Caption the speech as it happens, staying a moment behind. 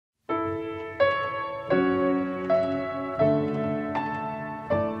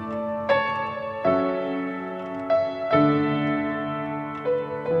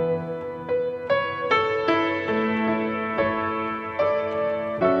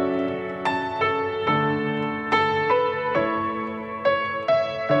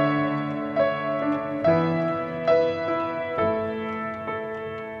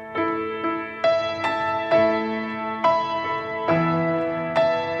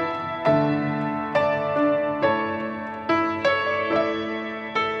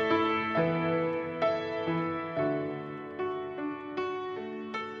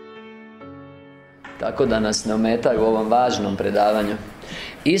tako da nas ne ometaju u ovom važnom predavanju.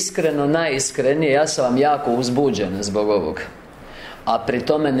 Iskreno, najiskrenije, ja sam vam jako uzbuđen zbog ovog. A pri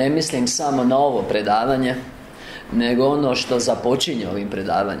tome ne mislim samo na ovo predavanje, nego ono što započinje ovim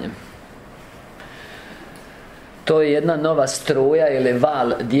predavanjem. To je jedna nova struja ili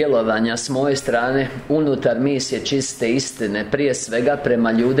val djelovanja s moje strane unutar misije čiste istine, prije svega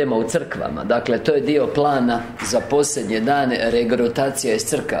prema ljudima u crkvama. Dakle, to je dio plana za posljednje dane regrutacija iz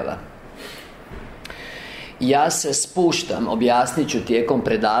crkava. Ja se spuštam, objasnit ću tijekom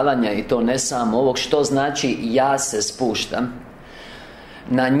predavanja, i to ne samo ovog, što znači ja se spuštam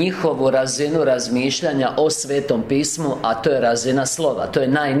na njihovu razinu razmišljanja o Svetom Pismu, a to je razina slova. To je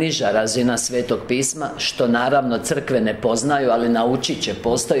najniža razina Svetog Pisma, što naravno crkve ne poznaju, ali naučit će.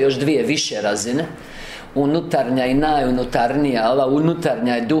 Postoje još dvije više razine. Unutarnja i najunutarnija. Ova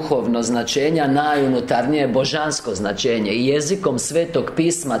unutarnja je duhovno značenje, a najunutarnije je božansko značenje. I jezikom Svetog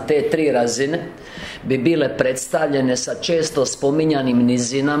Pisma te tri razine bi bile predstavljene sa često spominjanim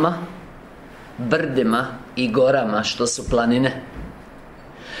nizinama, brdima i gorama, što su planine.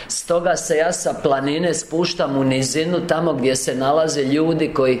 Stoga se ja sa planine spuštam u nizinu, tamo gdje se nalaze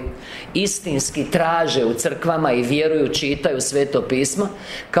ljudi koji istinski traže u crkvama i vjeruju, čitaju Sveto Pismo,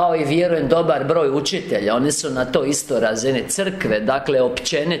 kao i vjerujem dobar broj učitelja. Oni su na to isto razine. Crkve, dakle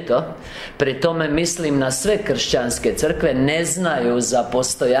općenito, pri tome mislim na sve kršćanske crkve, ne znaju za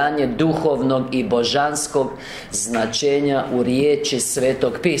postojanje duhovnog i božanskog značenja u riječi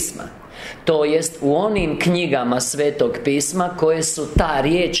Svetog Pisma. To jest u onim knjigama Svetog Pisma koje su ta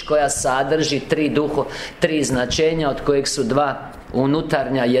riječ koja sadrži tri značenja, od kojeg su dva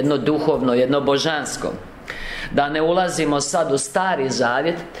unutarnja, jedno duhovno, jedno božansko. Da ne ulazimo sad u Stari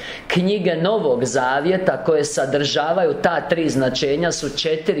Zavjet, knjige Novog Zavjeta koje sadržavaju ta tri značenja su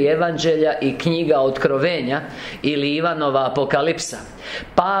 4 evanđelja i knjiga Otkrovenja ili Ivanova Apokalipsa.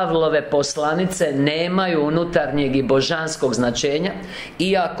 Pavlove poslanice nemaju unutarnjeg i božanskog značenja,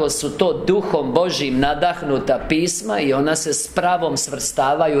 iako su to Duhom Božjim nadahnuta pisma i ona se s pravom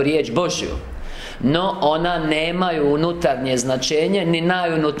svrstavaju u Riječ Božju. No, ona nemaju unutarnje značenje, ni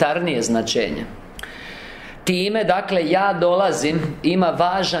najunutarnije značenje. Time, dakle, ja dolazim, ima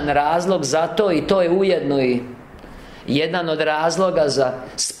važan razlog za to, i to je ujedno i jedan od razloga za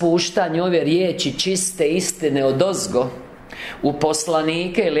spuštanje ove riječi čiste istine odozgo u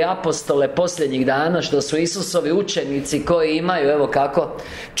poslanike ili apostole posljednjih dana, što su Isusovi učenici koji imaju, evo kako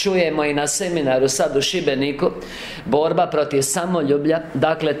čujemo i na seminaru sad u Šibeniku, borba protiv samoljublja.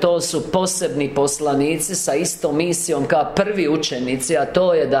 Dakle, to su posebni poslanici sa istom misijom kao prvi učenici, a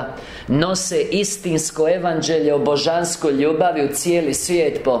to je da nose istinsko evanđelje o božanskoj ljubavi u cijeli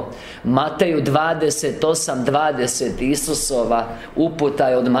svijet. Po Mateju 28:20, Isusova uputa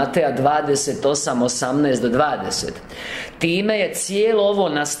je od Mateja 28:18-20. Time je cijelo ovo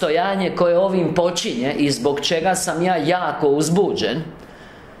nastojanje koje ovim počinje i zbog čega sam ja jako uzbuđen,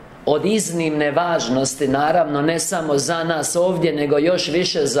 od iznimne važnosti, naravno, ne samo za nas ovdje, nego još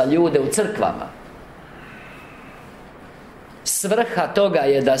više za ljude u crkvama. Svrha toga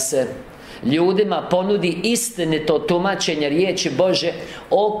je da se ljudima ponudi istinito tumačenje riječi Božje,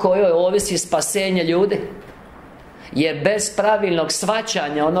 o kojoj ovisi spasenje ljudi. Jer bez pravilnog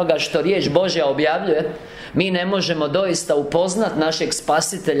shvaćanja onoga što riječ Božja objavljuje, mi ne možemo doista upoznat našeg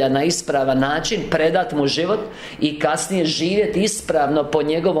Spasitelja na ispravan način, predat mu život i kasnije živjeti ispravno po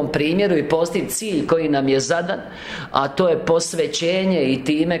njegovom primjeru i postići cilj koji nam je zadan, a to je posvećenje, i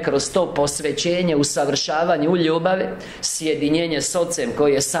time kroz to posvećenje usavršavanje u ljubavi, sjedinjenje s Ocem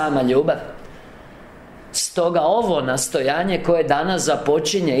koji je sama ljubav. Stoga ovo nastojanje koje danas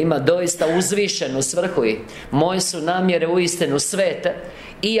započinje ima doista uzvišenu svrhu i moje su namjere uistinu svete,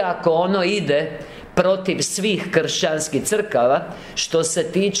 iako ono ide protiv svih kršćanskih crkava što se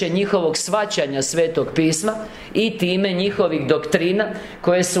tiče njihovog shvaćanja Svetog Pisma i time njihovih doktrina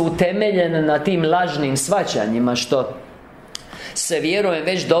koje su utemeljene na tim lažnim shvaćanjima, što se, vjerujem,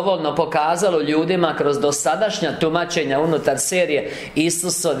 već dovoljno pokazalo ljudima kroz dosadašnja tumačenja unutar serije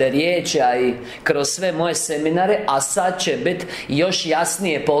Isusove riječi, a i kroz sve moje seminare, a sad će biti još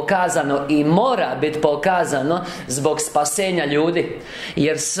jasnije pokazano i mora biti pokazano zbog spasenja ljudi.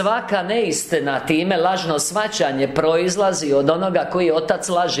 Jer svaka neistina, time lažno shvaćanje, proizlazi od onoga koji je otac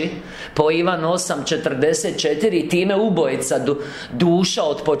laži, po Ivanu 8:44, i time ubojica duša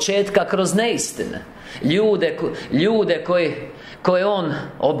od početka kroz neistine. Ljude koje on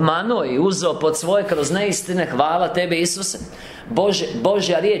obmanuo i uzeo pod svoje kroz neistine. Hvala tebi, Isuse.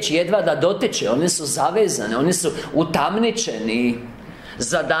 Božja riječ jedva da dotiče. Oni su zavezani, oni su utamničeni.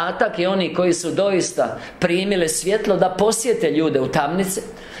 Zadatak je oni koji su doista primili svjetlo da posjete ljude u tamnice,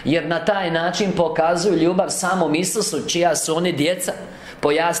 jer na taj način pokazuju ljubav samom Isusu, čija su oni djeca.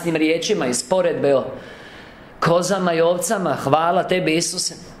 po jasnim riječima iz poredbe o kozama i ovcama. Hvala Tebi,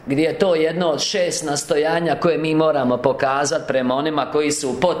 Isuse, gdje je to jedno od 6 nastojanja koje mi moramo pokazati prema onima koji su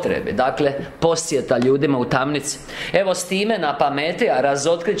u potrebi. Dakle, posjeta ljudima u tamnici. Evo, s time na pameti, a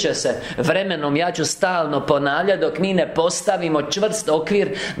razotkrit će se vremenom, ja ću stalno ponavljati dok mi ne postavimo čvrst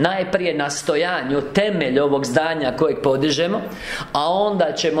okvir najprije nastojanju, temelj ovog zdanja kojeg podižemo, a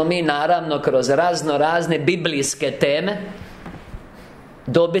onda ćemo mi naravno kroz razne biblijske teme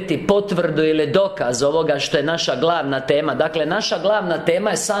dobiti potvrdu ili dokaz ovoga što je naša glavna tema. Dakle, naša glavna tema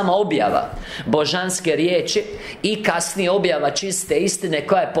je sama objava božanske riječi i kasnije objava čiste istine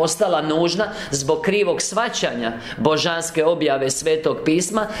koja je postala nužna zbog krivog shvaćanja božanske objave Svetog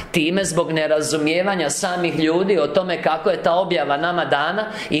Pisma, time zbog nerazumijevanja samih ljudi o tome kako je ta objava nama dana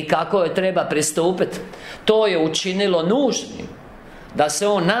i kako joj treba pristupiti. To je učinilo nužnim da se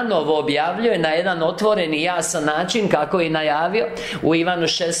on nanovo objavljuje na jedan otvoren i jasan način, kako je najavio u Ivanu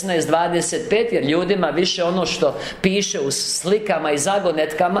 16:25, jer ljudima više ono što piše u slikama i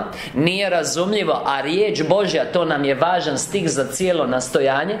zagonetkama nije razumljivo, a riječ Božja, to nam je važan stih za cijelo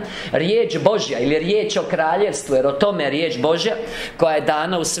nastojanje. Riječ Božja ili riječ o kraljevstvu, jer o tome je riječ Božja koja je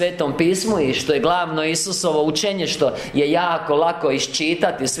dana u Svetom Pismu i što je glavno Isusovo učenje, što je jako lako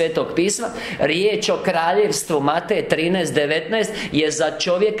iščitati iz Svetog Pisma. Riječ o kraljevstvu, Matej 13:19, je za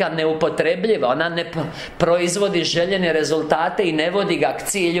čovjeka neupotrebljiva. Ona ne proizvodi željene rezultate i ne vodi ga k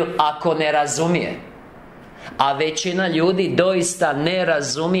cilju ako ne razumije. A većina ljudi doista ne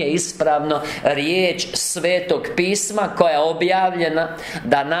razumije ispravno riječ Svetog Pisma koja je objavljena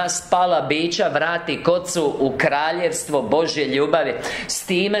da nas pala bića vrati k Ocu u kraljevstvo Božje ljubavi. S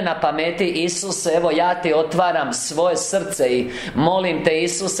time na pameti, Isuse, evo ja Ti otvaram svoje srce i molim Te,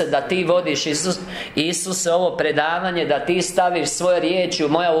 Isuse, da Ti vodiš, Isuse, ovo predavanje, da Ti staviš svoje riječi u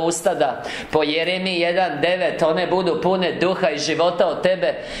moja usta, da po Jeremiji 1:9 one budu pune duha i života od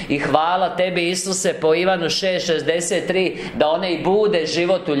Tebe. I hvala Tebi, Isuse, po Ivanu 6:63, da one i bude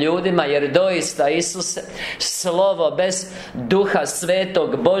život u ljudima, jer doista, Isuse, slovo bez Duha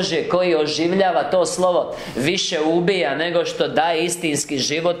Svetog Božje koji oživljava, to slovo više ubija nego što daje istinski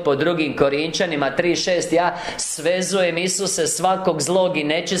život. Po drugim Korinčanima 3:6, ja svezujem, Isuse, svakog zlog i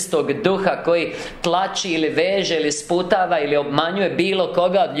nečistog duha koji tlači ili veže ili sputava ili obmanjuje bilo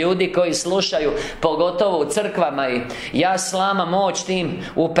koga od ljudi koji slušaju, pogotovo u crkvama, i ja slamam moć tim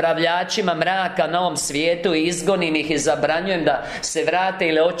upravljačima mraka na ovom svijetu i izgonim ih i zabranjujem da se vrate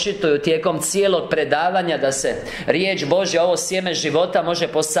ili očituju tijekom cijelog predavanja, da se riječ Božja, ovo sjeme života, može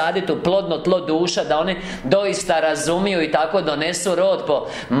posaditi u plodno tlo duša, da oni doista razumiju i tako donesu rod po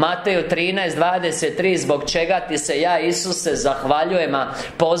Mateju 13:23, zbog čega Ti se ja, Isuse, zahvaljujem, a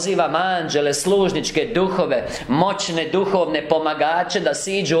pozivam anđele, služničke duhove, moćne duhovne pomagače da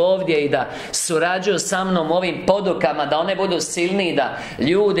siđu ovdje i da surađuju sa mnom ovim podukama, da one budu silniji, da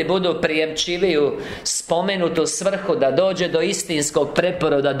ljudi budu prijemčiviji u spomenutu svrhu, da dođe do istinskog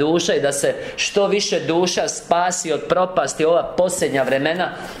preporoda duša i da se što više duša spasi od propasti ova posljednja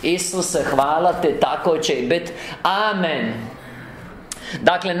vremena. Isuse, hvala Te, tako će i biti. Amen.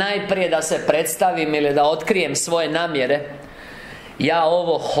 Dakle, najprije da se predstavim ili da otkrijem svoje namjere. Ja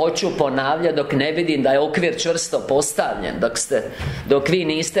ovo hoću ponavljati dok ne vidim da je okvir čvrsto postavljen, dok vi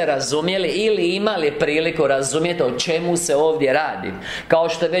niste razumjeli ili imali priliku razumjeti o čemu se ovdje radi. Kao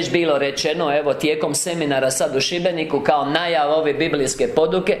što je već bilo rečeno, evo, tijekom seminara sad u Šibeniku, kao najava ove biblijske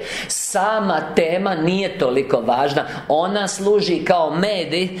poduke, sama tema nije toliko važna. Ona služi kao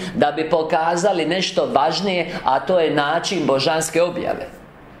medij da bi pokazali nešto važnije, a to je način božanske objave.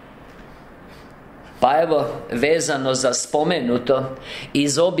 Pa evo, vezano za spomenuto,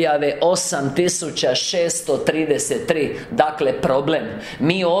 iz objave 8633, dakle problem.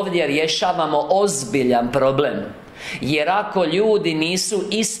 Mi ovdje rješavamo ozbiljan problem. Jer ako ljudi nisu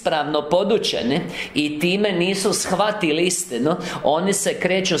ispravno podučeni i time nisu shvatili istinu, oni se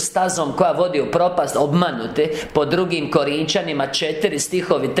kreću stazom koja vodi u propast, obmanuti. Po drugim Korinčanima 4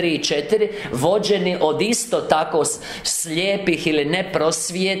 stihovi 3 i 4, vođeni od isto tako slijepih ili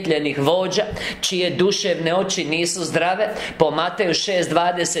neprosvjetljenih vođa, čije duševne oči nisu zdrave. Po Mateju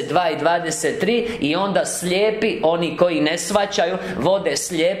 6:22 i 23, i onda slijepi, oni koji ne shvaćaju, vode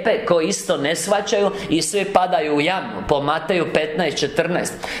slijepe koji isto ne shvaćaju i svi padaju u jamu. Po Mateju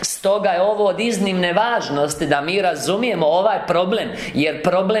 15:14. Stoga je ovo od iznimne važnosti da mi razumijemo ovaj problem, jer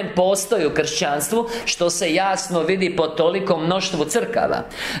problem postoji u kršćanstvu, što se jasno vidi po tolikom mnoštvu crkava.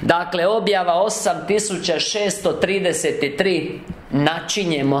 Dakle, objava 8633,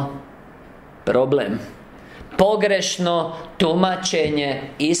 načinjemo problem. Pogrešno tumačenje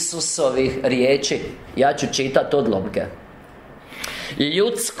Isusovih riječi. Ja ću čitati odlomke.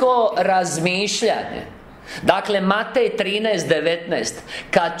 Ljudsko razmišljanje Dakle, Matej 13:19.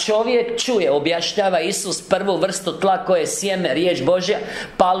 Kad čovjek čuje, objašnjava Isus, prvu vrstu tla koje je sjeme, riječ Božja,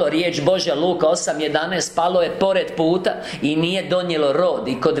 palo, riječ Božja, Luka 8:11, palo je pored puta i nije donijelo rod.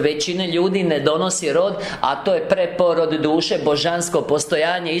 I kod većine ljudi ne donosi rod, a to je preporod duše, božansko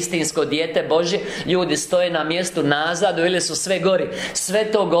postojanje, istinsko dijete Božje. Ljudi stoje na mjestu nazadu ili su sve gori.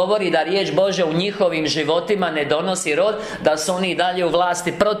 Sve to govori da riječ Božja u njihovim životima ne donosi rod, da su oni i dalje u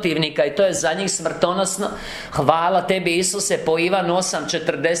vlasti protivnika i to je za njih smrtonosno. Hvala Tebi, Isuse, po Ivanu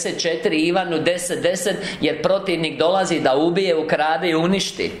 8:44 i Ivanu 10:10, jer protivnik dolazi da ubije, ukrade i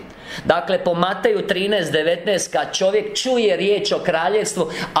uništi. Dakle, po Mateju 13:19, kad čovjek čuje riječ o kraljevstvu,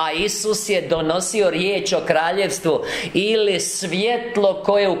 a Isus je donosio riječ o kraljevstvu, ili svjetlo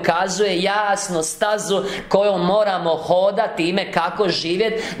koje ukazuje jasno stazu kojom moramo hodati, ime kako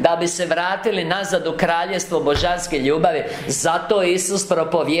živjeti da bi se vratili nazad u kraljevstvo božanske ljubavi. Zato je Isus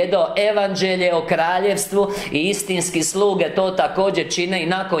propovijedao evanđelje o kraljevstvu i istinski sluge to također čine i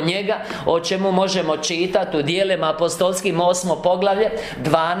nakon njega, o čemu možemo čitati u Djelima apostolskim 8. poglavlje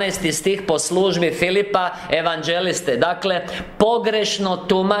 12. stih po službi Filipa evanđeliste. Dakle, pogrešno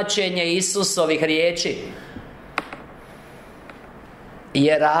tumačenje Isusovih riječi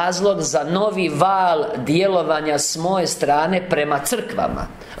je razlog za novi val djelovanja s moje strane prema crkvama.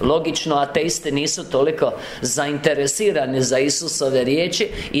 Logično, ateisti nisu toliko zainteresirani za Isusove riječi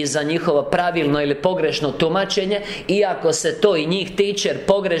i za njihovo pravilno ili pogrešno tumačenje, iako se to i njih tiče, jer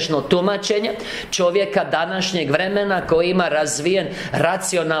pogrešno tumačenje čovjeka današnjeg vremena koji ima razvijen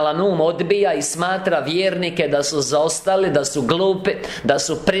racionalan um odbija i smatra vjernike da su zaostali, da su glupi, da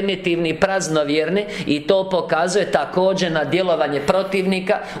su primitivni i praznovjerni, i to pokazuje također na djelovanje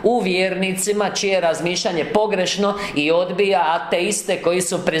protivnika u vjernicima čije je razmišljanje pogrešno i odbija ateiste koji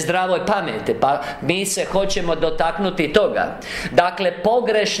su pri zdravoj pameti. Pa mi se hoćemo dotaknuti toga. Dakle,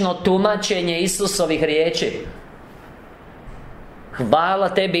 pogrešno tumačenje Isusovih riječi. Hvala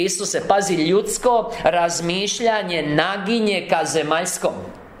Tebi, Isuse. Pazi, ljudsko razmišljanje naginje ka zemaljskom.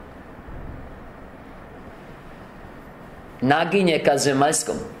 Naginje ka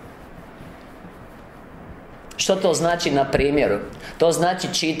zemaljskom. Što to znači na primjeru? To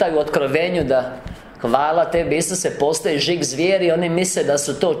znači, čitaju u Otkrovenju da, hvala Tebi, Isuse, postoji žig zvijeri i oni misle da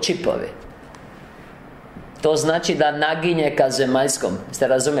su to čipovi. To znači da naginje ka zemaljskom. Ste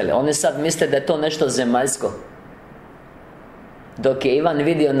razumjeli? Oni sad misle da je to nešto zemaljsko, dok je Ivan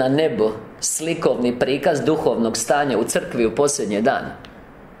vidio na nebu slikovni prikaz duhovnog stanja u crkvi u posljednje dane.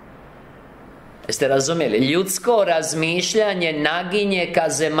 Jeste razumjeli? Ljudsko razmišljanje naginje ka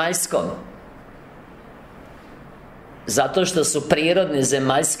zemaljskom, zato što su prirodni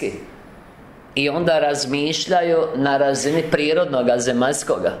zemaljski i onda razmišljaju na razini prirodnoga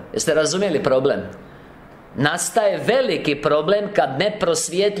zemaljskoga. Jeste razumjeli problem? Nastaje veliki problem kad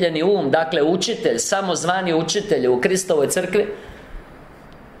neprosvjetljeni um, dakle učitelj, samozvani učitelj u Kristovoj crkvi,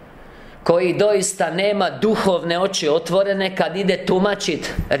 koji doista nema duhovne oči otvorene, kad ide tumačiti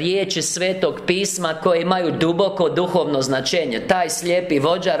riječi Svetog Pisma koje imaju duboko duhovno značenje, taj slijepi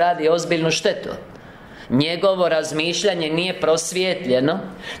vođa radi ozbiljnu štetu. Njegovo razmišljanje nije prosvjetljeno,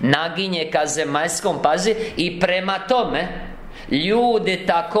 naginje ka zemaljskom, pazi, i prema tome ljudi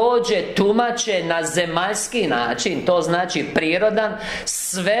također tumače na zemaljski način, to znači prirodan,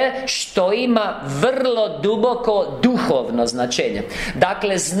 sve što ima vrlo duboko duhovno značenje.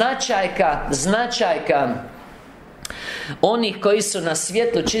 Dakle, značajka onih koji su na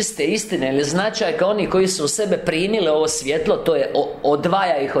svjetlu čiste istine, ili značajka onih koji su u sebe primili ovo svjetlo, to je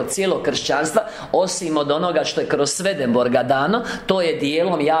odvaja ih od cijelog kršćanstva, osim od onoga što je kroz Swedenborga dano. To je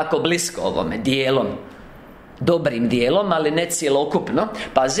dijelom jako blisko ovome, dijelom, dobrim dijelom, ali ne cjelokupno.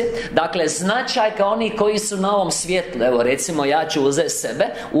 Pazi, dakle, značajka onih koji su na ovom svjetlu, evo recimo ja ću uzeti sebe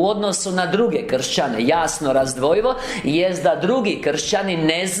u odnosu na druge kršćane, jasno razdvojivo, jest da drugi kršćani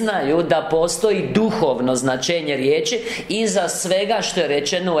ne znaju da postoji duhovno značenje riječi iza svega što je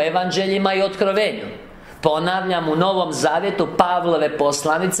rečeno u evanđeljima i otkrovenju. Ponavljam, u Novom Zavjetu Pavlove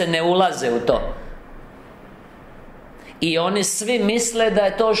poslanice ne ulaze u to. I oni svi misle da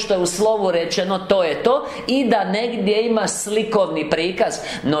je to što je u slovu rečeno, to je to, i da negdje ima slikovni prikaz.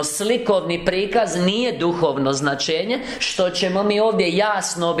 No slikovni prikaz nije duhovno značenje, što ćemo mi ovdje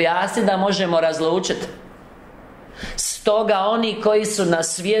jasno objasniti da možemo razlučiti. Stoga oni koji su na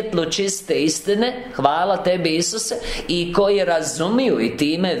svjetlu čiste istine, hvala Tebi Isuse, i koji razumiju i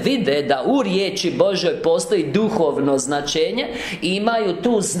time vide da u riječi Božjoj postoji duhovno značenje, imaju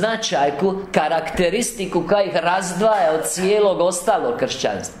tu značajku, karakteristiku koja ih razdvaja od cijelog ostalog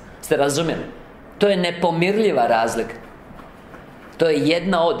kršćanstva. Ste razumjeli? To je nepomirljiva razlika. To je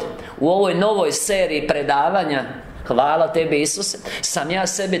jedna od, u ovoj novoj seriji predavanja Hvala Tebi Isuse, sam ja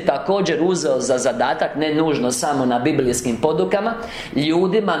sebi također uzeo za zadatak, ne nužno samo na biblijskim podukama,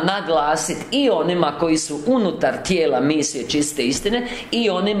 ljudima naglasiti, i onima koji su unutar tijela misije čiste istine, i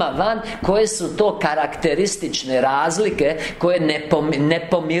onima van, koje su to karakteristične razlike, koje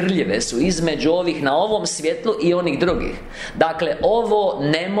nepomirljive su između ovih na ovom svjetlu i onih drugih. Dakle, ovo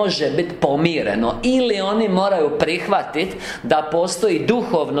ne može biti pomireno. Ili oni moraju prihvatiti da postoji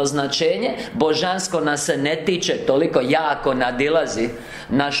duhovno značenje, božansko nas se ne tiče, toliko jako nadilazi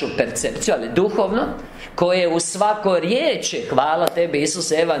našu percepciju, ali duhovno, koje u svakoj riječi, hvala Tebi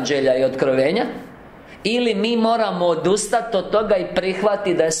Isuse, evanđelja i otkrovenja, ili mi moramo odustati od toga i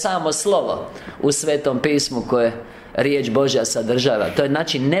prihvatiti da je samo slovo u Svetom Pismu koje riječ Božja sadržava. To je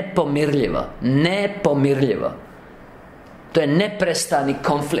znači nepomirljivo. Nepomirljivo. To je neprestani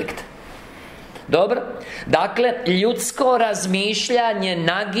konflikt. Dobro? Dakle, ljudsko razmišljanje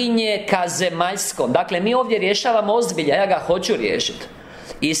naginje ka zemaljskom. Dakle, mi ovdje rješavamo ozbilja, ja ga hoću riješiti.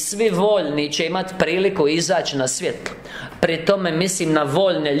 I svi voljni će imati priliku izaći na svjetlo. Pri tome mislim na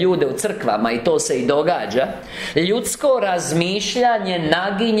voljne ljude u crkvama, i to se i događa. Ljudsko razmišljanje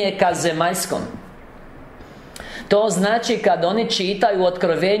naginje ka zemaljskom. To znači kad oni čitaju u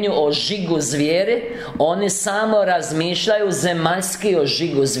otkrovenju o žigu zvijeri, oni samo razmišljaju zemaljski o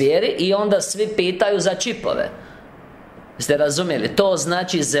žigu zvijeri, i onda svi pitaju za čipove. Ste razumjeli? To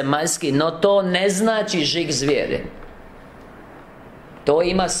znači zemaljski, no to ne znači žig zvijeri. To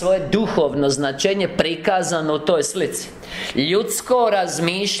ima svoje duhovno značenje prikazano u toj slici. Ljudsko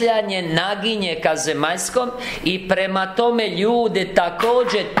razmišljanje naginje ka zemaljskom, i prema tome ljudi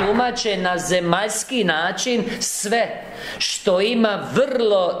također tumače na zemaljski način sve što ima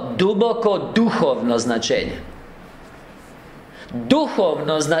vrlo duboko duhovno značenje.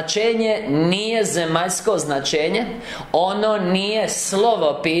 Duhovno značenje nije zemaljsko značenje, ono nije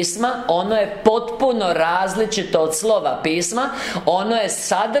slovo pisma, ono je potpuno različito od slova pisma, ono je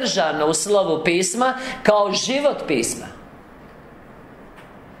sadržano u slovu pisma kao život pisma.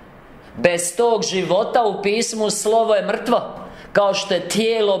 Bez tog života u pismu slovo je mrtvo, kao što je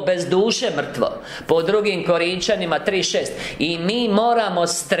tijelo bez duše mrtvo, po drugim Korinčanima 3.6. I mi moramo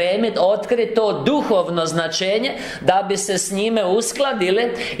stremiti otkriti to duhovno značenje, da bi se s njime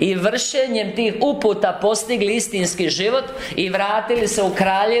uskladili i vršenjem tih uputa postigli istinski život i vratili se u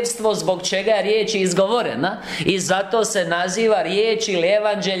kraljevstvo, zbog čega je riječ izgovorena, i zato se naziva riječ ili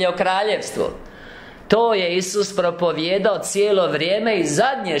evanđelje o kraljevstvu. To je Isus propovijedao cijelo vrijeme, i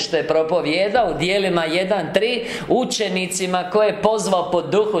zadnje što je propovijedao u djelima 1.3 učenicima koje je pozvao po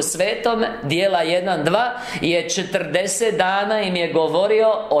Duhu Svetome, djela 1.2, je 40 dana im je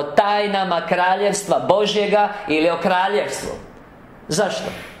govorio o tajnama kraljevstva Božjega ili o kraljevstvu. Zašto?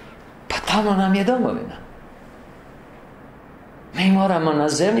 Pa tamo nam je domovina. Mi moramo na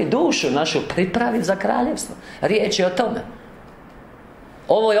zemlji dušu našu pripraviti za kraljevstvo. Riječ je o tome.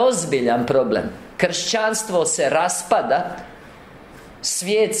 Ovo je ozbiljan problem. Kršćanstvo se raspada,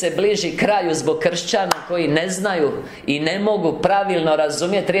 svijet se bliži kraju zbog kršćana koji ne znaju i ne mogu pravilno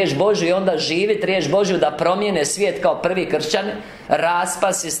razumjeti riječ Božju i onda živjeti riječ Božju da promijene svijet kao prvi kršćani.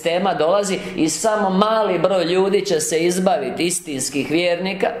 Raspad sistema dolazi i samo mali broj ljudi će se izbaviti, istinskih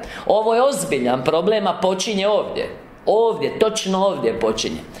vjernika. Ovo je ozbiljan problem, a počinje ovdje. Ovdje, točno ovdje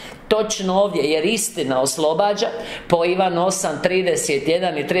počinje. Točno ovdje, jer istina oslobađa, po Ivanu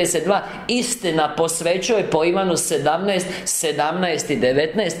 8.31 i 32. Istina posvećuje, po Ivanu 17 i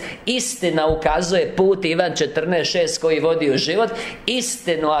 19. Istina ukazuje put, Ivan 14.6, koji vodi u život.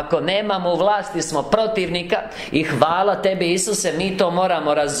 Istinu ako nemamo u vlasti smo protivnika, i hvala Tebi Isuse, mi to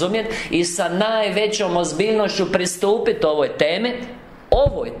moramo razumjeti i sa najvećom ozbiljnošću pristupiti ovoj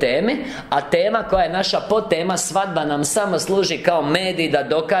temi, a tema koja je naša podtema svadba nam samo služi kao medij da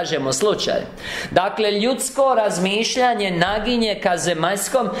dokažemo slučaj. Dakle, ljudsko razmišljanje naginje ka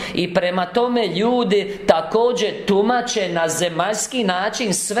zemaljskom, i prema tome ljudi također tumače na zemaljski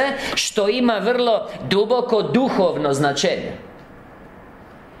način sve što ima vrlo duboko duhovno značenje.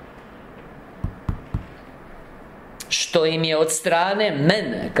 Što im je od strane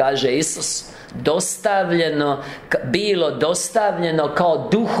mene, kaže Isus, bilo dostavljeno kao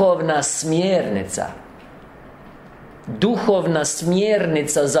duhovna smjernica. Duhovna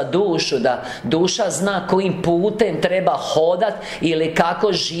smjernica za dušu, da duša zna kojim putem treba hodat ili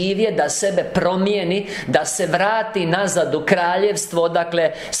kako živje, da sebe promijeni, da se vrati nazad u kraljevstvo,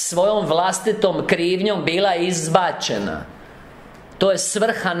 odakle svojom vlastitom krivnjom bila izbačena. To je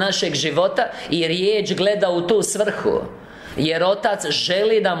svrha našeg života i riječ gleda u tu svrhu. Jer Otac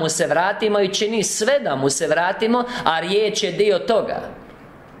želi da mu se vratimo i čini sve da mu se vratimo, a riječ je dio toga.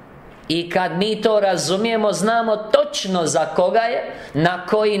 I kad mi to razumijemo, znamo točno za koga je, na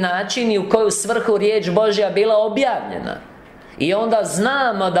koji način i u koju svrhu riječ Božja bila objavljena. I onda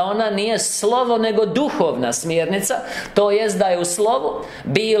znamo da ona nije slovo, nego duhovna smjernica. To jest da je u slovu,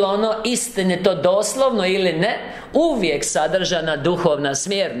 bilo ono istinito doslovno ili ne, uvijek sadržana duhovna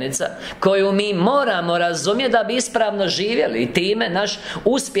smjernica koju mi moramo razumjeti da bi ispravno živjeli. I time naš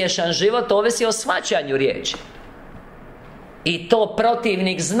uspješan život ovisi o shvaćanju riječi. I to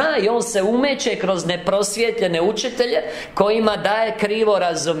protivnik zna i on se umeće kroz neprosvjetljene učitelje kojima daje krivo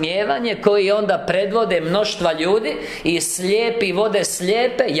razumijevanje, koji onda predvode mnoštva ljudi i slijepi vode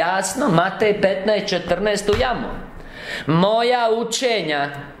slijepe, jasno, Matej 15:14 u jamu. Moja učenja,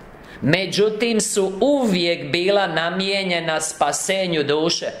 međutim, su uvijek bila namijenjena spasenju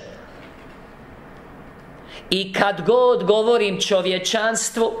duše. I kad god govorim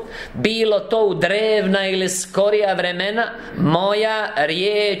čovječanstvu, bilo to u drevna ili skorija vremena, moja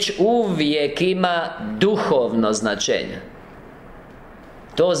riječ uvijek ima duhovno značenje.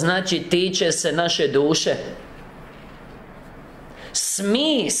 To znači tiče se naše duše.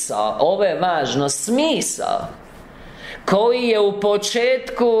 Smisao, ovo je važno, smisao koji je u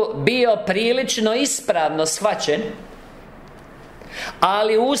početku bio prilično ispravno shvaćen,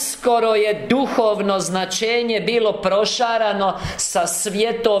 ali uskoro je duhovno značenje bilo prošarano sa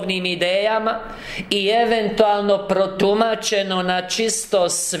svjetovnim idejama i eventualno protumačeno na čisto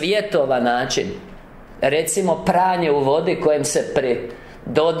svjetovan način. Recimo pranje u vodi kojem se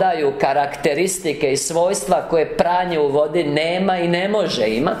dodaju karakteristike i svojstva koje pranje u vodi nema i ne može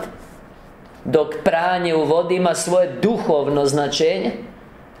imati, dok pranje u vodi ima svoje duhovno značenje.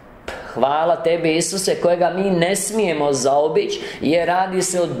 Hvala Tebi, Isuse, kojega mi ne smijemo zaobići, jer radi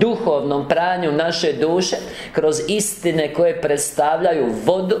se o duhovnom pranju naše duše kroz istine koje predstavljaju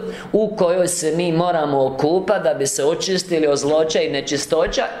vodu u kojoj se mi moramo okupati da bi se očistili od zloća i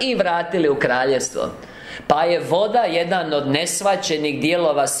nečistoća i vratili u kraljevstvo. Pa je voda jedan od nesvaćenih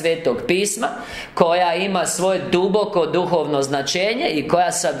dijelova Svetog Pisma, koja ima svoje duboko duhovno značenje i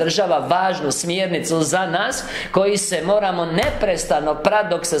koja sadržava važnu smjernicu za nas, koji se moramo neprestano prati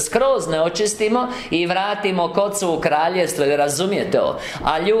dok se skroz ne očistimo i vratimo k Ocu u kraljevstvo. Razumijete ovo?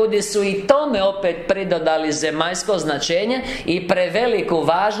 A ljudi su i tome opet pridodali zemaljsko značenje i preveliku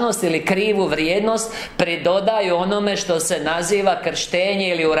važnost ili krivu vrijednost pridodaju onome što se naziva krštenje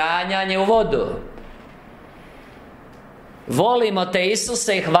ili uranjanje u vodu. Volimo Te,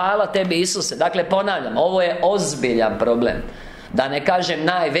 Isuse, i hvala Tebi, Isuse. Dakle, ponavljam, ovo je ozbiljan problem, da ne kažem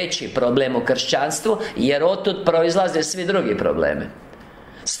najveći problem u kršćanstvu, jer otud proizlaze svi drugi problemi.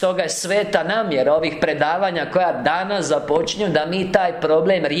 Stoga je sveta namjera ovih predavanja koja danas započinju da mi taj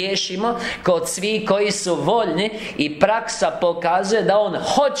problem riješimo kod svih koji su voljni, i praksa pokazuje da on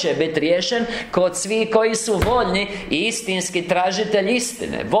hoće biti riješen kod svih koji su voljni i istinski tražitelj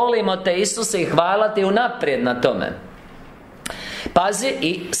istine. Volimo Te, Isuse, i hvala Ti unaprijed na tome. Pazi,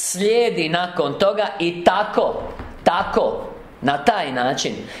 i slijedi nakon toga i tako, na taj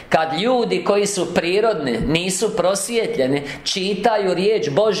način, kad ljudi koji su prirodni, nisu prosvjetljeni, čitaju riječ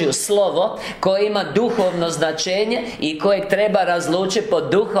Božju, slovo koje ima duhovno značenje i kojeg treba razlučiti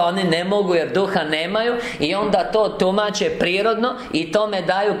pod duha, oni ne mogu jer duha nemaju, i onda to tumače prirodno i tome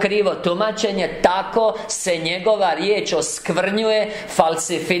daju krivo tumačenje. Tako se njegova riječ oskvrnjuje,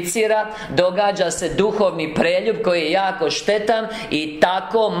 falsificira, događa se duhovni preljub koji je jako štetan, i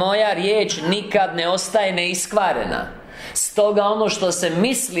tako moja riječ nikad ne ostaje neiskvarena. Stoga ono što se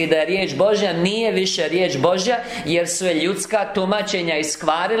misli da je riječ Božja nije više riječ Božja, jer su je ljudska tumačenja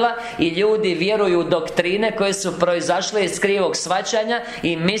iskvarila i ljudi vjeruju u doktrine koje su proizašle iz krivog shvaćanja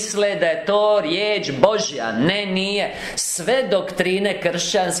i misle da je to riječ Božja. Ne, nije. Sve doktrine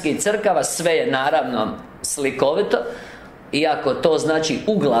kršćanskih crkava, sve je naravno slikovito, iako to znači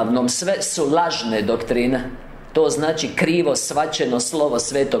uglavnom sve su lažne doktrine. To znači krivo shvaćeno slovo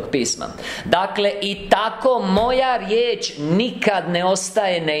Svetog Pisma. Dakle, i tako moja riječ nikad ne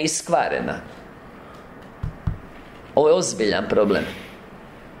ostaje neiskvarena. Ovo je ozbiljan problem.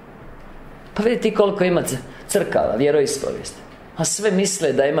 Pa vidite koliko ima crkava, vjeroispovijesti, a sve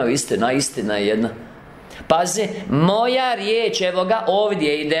misle da imaju istinu, a istina je jedna. Pazi, moja riječ, evo ga,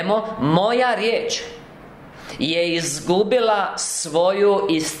 ovdje idemo, moja riječ je izgubila svoju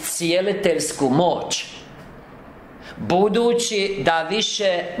iscijeliteljsku moć, budući da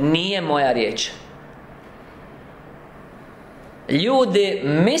više nije moja riječ. Ljudi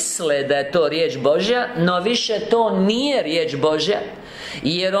misle da je to riječ Božja, no više to nije riječ Božja,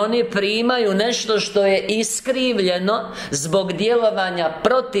 jer oni primaju nešto što je iskrivljeno zbog djelovanja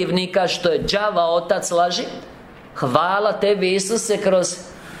protivnika, što je đava, otac laži. Hvala Tebi, Isuse, kroz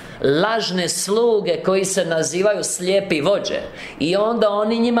lažne sluge koji se nazivaju slijepi vođe. I onda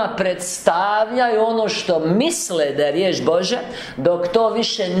oni njima predstavljaju ono što misle da je riječ Božja, dok to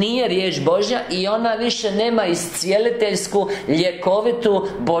više nije riječ Božja i ona više nema iscijeliteljsku, ljekovitu,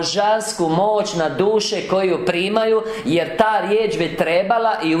 božansku moć na duše koju primaju, jer ta riječ bi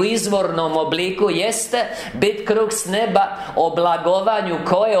trebala i u izvornom obliku jeste bit kruh s neba, o blagovanju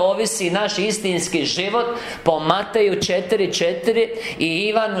koje ovisi naš istinski život, po Mateju 4:4 i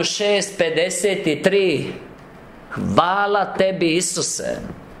Ivanu 6:53. Hvala tebi, Isuse.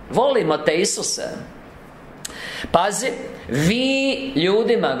 Volimo te, Isuse. Pazi, vi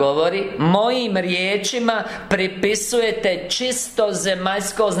ljudima govori, mojim riječima pripisujete čisto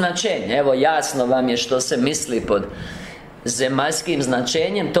zemaljsko značenje. Evo, jasno vam je što se misli pod zemaljskim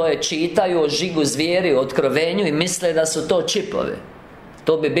značenjem. To je čitaju o žigu zvijeri, o otkrovenju i misle da su to čipovi.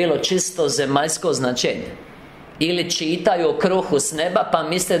 To bi bilo čisto zemaljsko značenje. Ili čitaju o kruhu s neba pa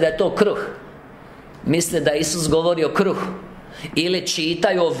misle da je to kruh. Misle da Isus govori o kruhu. Ili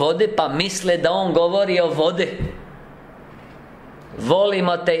čitaju o vodi pa misle da On govori o vodi.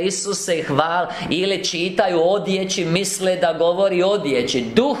 Volimo te, Isuse, i hvala. Ili čitaju o odjeći, misle da govori o odjeći.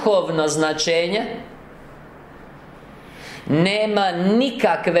 Duhovno značenje nema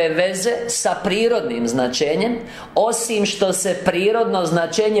nikakve veze sa prirodnim značenjem, osim što se prirodno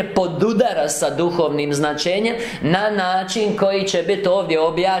značenje podudara sa duhovnim značenjem na način koji će biti ovdje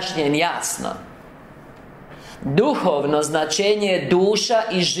objašnjen jasno. Duhovno značenje je duša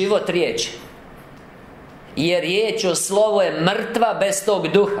i život riječi, jer riječ o slovu je mrtva bez tog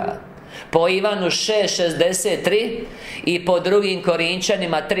duha. Po Ivanu 6:63 i po 2.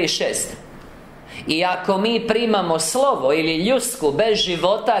 Korinčanima 3:6. I ako mi primamo slovo ili ljusku bez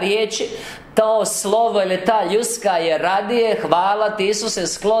života riječi, to slovo ili ta ljuska je radije, hvala ti Isuse,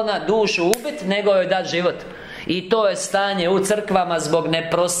 sklona dušu ubit nego joj dat život. I to je stanje u crkvama zbog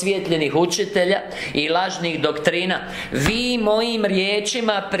neprosvjetljenih učitelja i lažnih doktrina. Vi mojim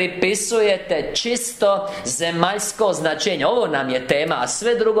riječima pripisujete čisto zemaljsko značenje. Ovo nam je tema, a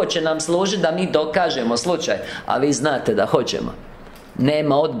sve drugo će nam služiti da mi dokažemo slučaj. A vi znate da hoćemo.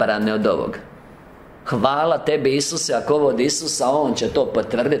 Nema odbrane od ovoga. Hvala tebi, Isuse, ako ovo od Isusa, On će to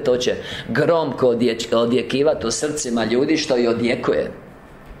potvrditi, to će gromko odjekivati u srcima ljudi, što i odjekuje.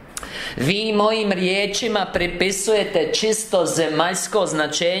 Vi mojim riječima pripisujete čisto zemaljsko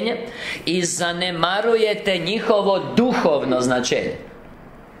značenje i zanemarujete njihovo duhovno značenje.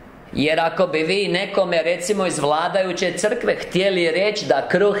 Jer ako bi vi nekome, recimo iz vladajuće crkve, htjeli reći da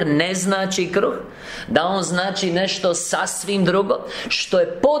kruh ne znači kruh, da on znači nešto sasvim drugo, što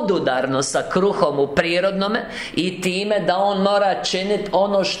je podudarno sa kruhom u prirodnome, i time da on mora činiti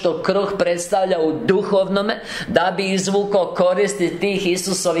ono što kruh predstavlja u duhovnome, da bi izvukao koristi tih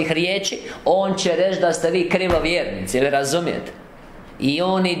Isusovih riječi, on će reći da ste vi krivovjernici, ili razumijete? I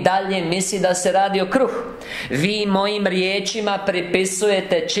on i dalje misli da se radi o kruhu. Vi mojim riječima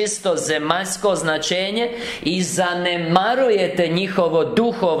pripisujete čisto zemaljsko značenje i zanemarujete njihovo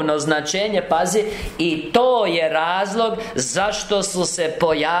duhovno značenje. Pazi, i to je razlog zašto su se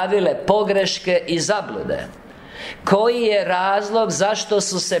pojavile pogreške i zablude. Koji je razlog zašto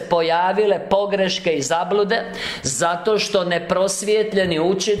su se pojavile pogreške i zablude? Zato što neprosvjetljeni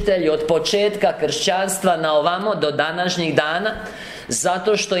učitelji od početka kršćanstva na ovamo do današnjih dana,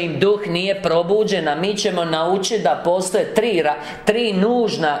 zato što im duh nije probuđen, a mi ćemo naučiti da postoje tri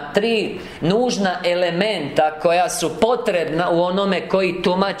nužna elementa koja su potrebna u onome koji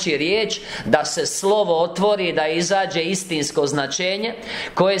tumači riječ, da se slovo otvori i da izađe istinsko značenje,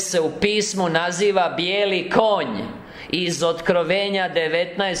 koje se u pismu naziva bijeli konj, iz Otkrovenja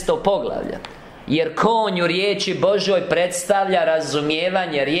 19. poglavlja. Jer konj u riječi Božjoj predstavlja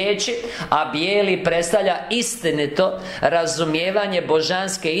razumijevanje riječi, a bijeli predstavlja istinito razumijevanje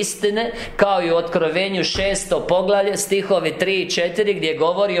božanske istine, kao i u Otkrovenju 6. poglavlje, stihovi 3 i 4, gdje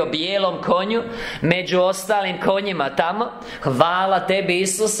govori o bijelom konju među ostalim konjima tamo. Hvala tebi,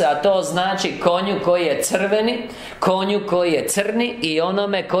 Isuse, a to znači konju koji je crveni, konju koji je crni i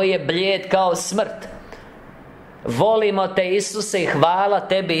onome koji je blijed kao smrt. Volimo te, Isuse, i hvala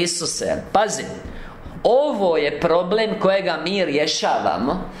tebi, Isuse. Pazi, ovo je problem kojega mi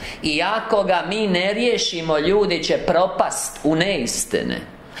rješavamo, i ako ga mi ne riješimo, ljudi će propast u neistine.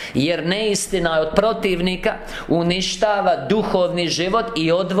 Jer neistina od protivnika uništava duhovni život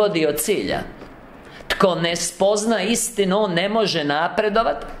i odvodi od cilja. Tko ne spozna istinu, on ne može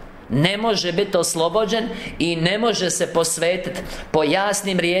napredovati, ne može biti oslobođen i ne može se posvetiti. Po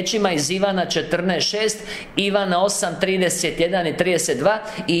jasnim riječima iz Ivana 14:6, Ivana 8:31 i 32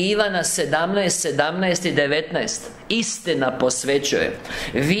 i Ivana 17:17 i 19. istina posvećuje.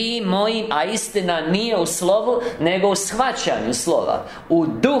 Vi moji, a istina nije u slovu, nego u shvaćanju slova. U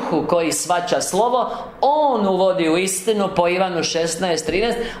duhu koji shvaća slovo, on uvodi u istinu po Ivanu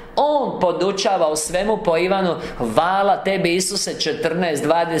 16:13. On podučava u svemu po Ivanu, hvala tebi Isuse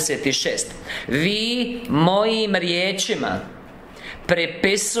 14:26. Vi mojim riječima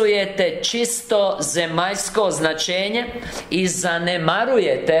prepisujete čisto zemaljsko značenje i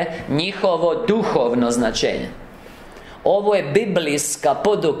zanemarujete njihovo duhovno značenje. Ovo je biblijska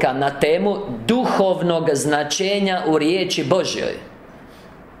poduka na temu duhovnog značenja u riječi Božjoj,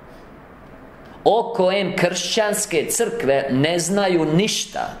 o kojem kršćanske crkve ne znaju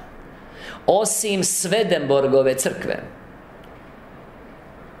ništa, osim Swedenborgove crkve.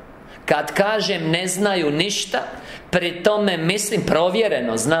 Kad kažem ne znaju ništa, pri tome mislim,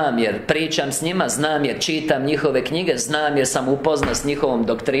 provjereno znam, jer pričam s njima, znam jer čitam njihove knjige, znam jer sam upoznat s njihovom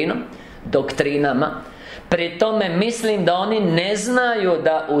doktrinama. Pri tome mislim da oni ne znaju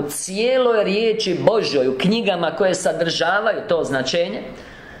da u cijeloj riječi Božjoj, u knjigama koje sadržavaju to značenje,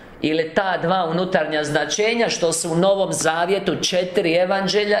 ili ta dva unutarnja značenja, što su u Novom Zavjetu 4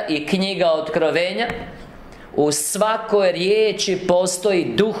 evanđelja i knjiga Otkrovenja, u svakoj riječi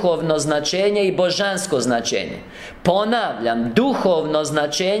postoji duhovno značenje i božansko značenje. Ponavljam, duhovno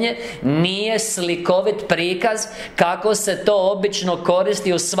značenje nije slikovit prikaz kako se to obično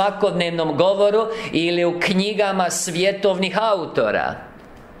koristi u svakodnevnom govoru ili u knjigama svjetovnih autora.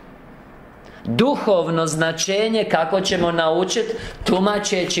 Duhovno značenje, kako ćemo naučiti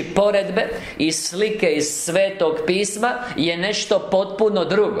tumačeći poredbe i slike iz Svetog Pisma, je nešto potpuno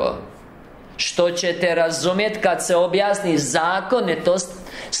drugo, što ćete razumjeti kad se objasni zakonitost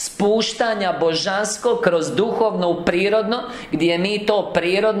spuštanja božanskog kroz duhovno u prirodno, gdje mi to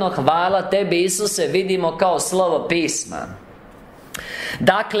prirodno, hvala tebi Isuse, vidimo kao slovo Pisma.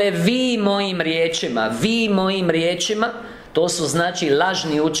 Dakle, vi mojim riječima, to su znači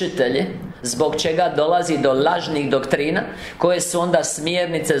lažni učitelji, zbog čega dolazi do lažnih doktrina, koje su onda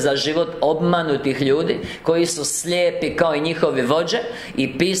smjernice za život obmanutih ljudi, koji su slijepi kao i njihovi vođe.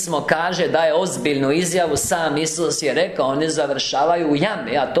 I Pismo kaže, daje ozbiljnu izjavu, sam Isus je rekao, oni završavaju u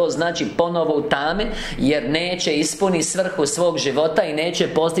jami, a to znači ponovo u tami, jer neće ispuniti svrhu svog života i neće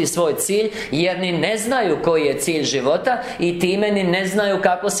postići svoj cilj, jer ni ne znaju koji je cilj života i time ni ne znaju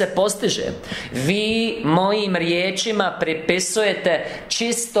kako se postiže. Vi mojim riječima pripisujete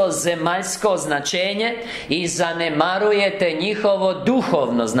čisto zemaljsko značenje i zanemarujete njihovo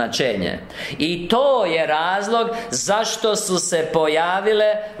duhovno značenje. I to je razlog zašto su se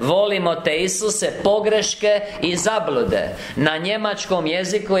pojavile, volimo te Isuse, pogreške i zablude. Na njemačkom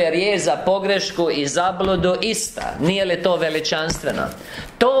jeziku je riječ za pogrešku i zabludu ista. Nije li to veličanstveno?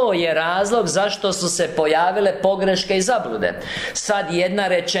 To je razlog zašto su se pojavile pogreške i zablude. Sad jedna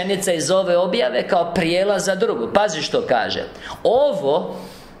rečenica iz ove objave kao prijelaz za drugu. Pazi što kaže. Ovo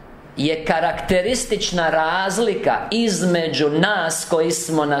je karakteristična razlika između nas koji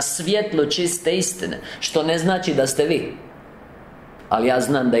smo na svjetlu čiste istine, što ne znači da ste vi, ali ja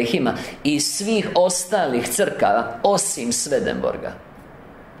znam da ih ima, i svih ostalih crkava osim Swedenborga,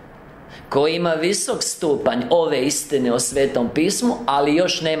 koji ima visok stupanj ove istine o Svetom Pismu, ali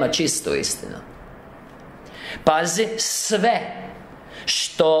još nema čistu istinu. Pazi, sve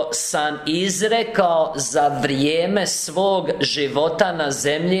što sam izrekao za vrijeme svog života na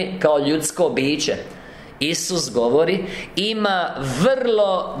zemlji kao ljudsko biće, Isus govori, ima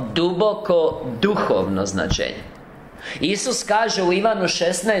vrlo duboko duhovno značenje. Isus kaže u Ivanu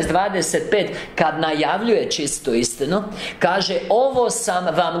 16:25, kad najavljuje čistu istinu, kaže, ovo sam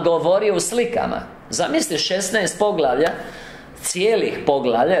vam govorio u slikama. Zamisli 16 poglavlja, cijelih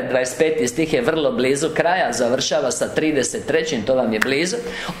poglavlja, 25. stih je vrlo blizu kraja, završava sa 33. to vam je blizu.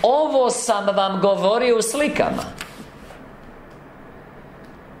 Ovo sam vam govorio u slikama.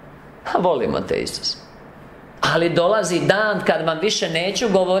 A volimo te Isus. Ali dolazi dan kad vam više neću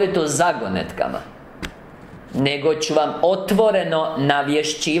govoriti o zagonetkama, nego ću vam otvoreno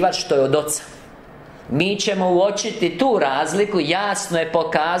navješćivati što je od Oca. Mi ćemo uočiti tu razliku, jasno je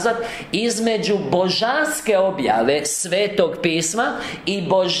pokazati, između božanske objave Svetog Pisma i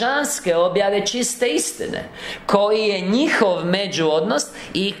božanske objave čiste istine, koji je njihov međuodnos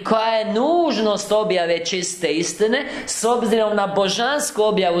i koja je nužnost objave čiste istine s obzirom na božansku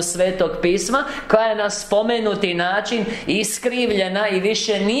objavu Svetog Pisma, koja je na spomenuti način iskrivljena i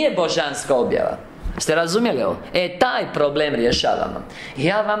više nije božanska objava. Ste razumjeli ovo? Taj problem rješavamo.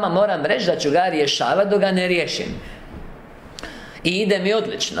 Ja vama moram reći da ću ga rješavati dok ga ne riješim. I ide mi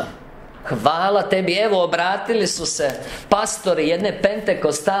odlično. Hvala tebi. Evo, obratili su se pastori jedne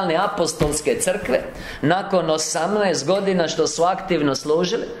pentekostalne apostolske crkve nakon 18 godina što su aktivno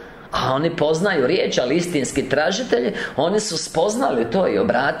služili. A oni poznaju riječ, ali istinski tražitelji, oni su spoznali to i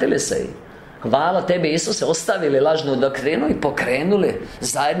obratili se i hvala Tebi Isuse, ostavili lažnu doktrinu i pokrenuli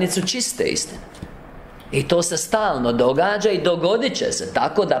zajednicu čiste istine. I to se stalno događa i dogodit će se.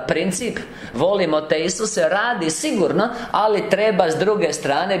 Tako da princip volimo Te Isuse radi sigurno, ali treba s druge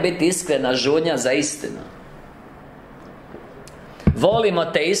strane biti iskrena žudnja za istinu. Volimo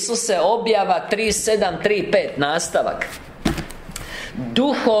Te Isuse, objava 3.7.3.5, nastavak.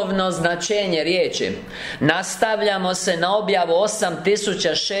 Duhovno značenje riječi. Nastavljamo se na objavu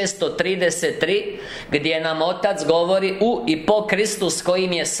 8633, gdje nam Otac govori u i po Kristu, s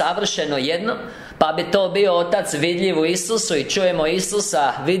kojim je savršeno jedno. Pa bi to bio Otac vidljiv u Isusu i čujemo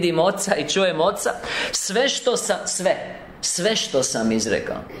Isusa, vidimo Oca i čujemo Oca. Sve što sam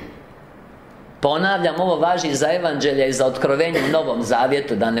izrekao. Ponavljam, ovo važi za evanđelje i za otkrovenje u Novom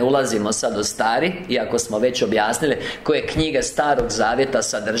Zavjetu, da ne ulazimo sad u Stari, iako smo već objasnili koje knjige Starog Zavjeta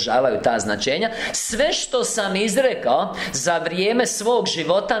sadržavaju ta značenja. Sve što sam izrekao za vrijeme svog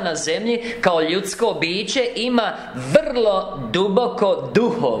života na zemlji kao ljudsko biće ima vrlo duboko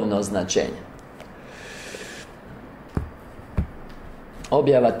duhovno značenje.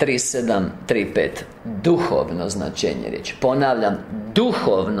 Objava 3.7.3.5. Duhovno značenje riječi. Ponavljam,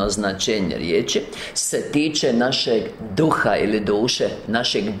 duhovno značenje riječi se tiče našeg duha ili duše,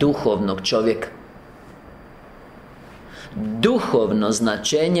 našeg duhovnog čovjeka. Duhovno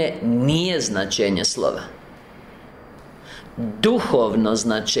značenje nije značenje slova. Duhovno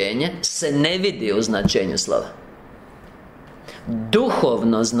značenje se ne vidi u značenju slova.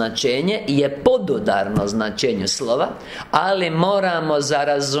 Duhovno značenje je podudarno značenju slova, ali moramo za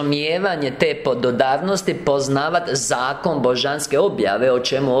razumijevanje te podudarnosti poznavati zakon božanske objave, o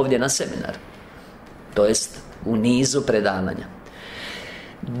čemu ovdje na seminaru, to jest u nizu predavanja.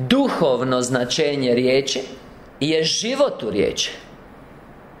 Duhovno značenje riječi je život u riječi.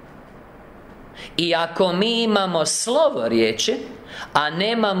 I ako mi imamo slovo riječi, a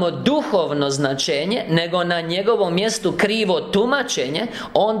nemamo duhovno značenje, nego na njegovom mjestu krivo tumačenje,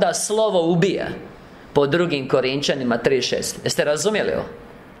 onda slovo ubija. Po 2. Korinčanima 3.6. Jeste razumjeli ovo?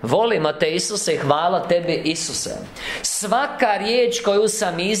 Volimo Te Isuse i hvala Tebi Isuse. Svaka riječ koju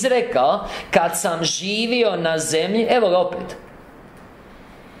sam izrekao kad sam živio na zemlji, evo ga opet.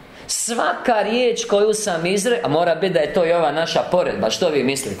 Svaka riječ koju sam izrekao, a mora biti da je to i ova naša poredba, što vi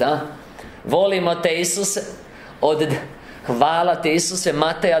mislite, a? Volimo Te Isuse, hvala Ti Isuse,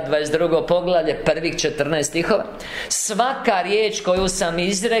 Mateja 22. poglavlje, prvih 14 stihova. Svaka riječ koju sam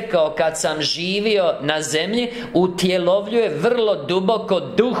izrekao kad sam živio na zemlji utjelovljuje vrlo duboko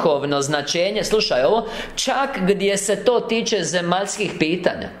duhovno značenje. Slušaj ovo, čak gdje se to tiče zemaljskih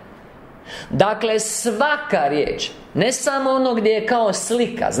pitanja. Dakle, svaka riječ, ne samo ono gdje je kao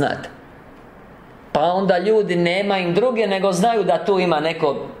slika, znate, pa onda ljudi nema im druge, nego znaju da tu ima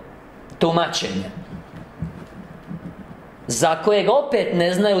neko tumačenje, za kojeg opet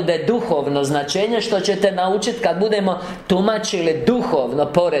ne znaju da je duhovno značenje, što ćete naučiti kad budemo tumačili duhovno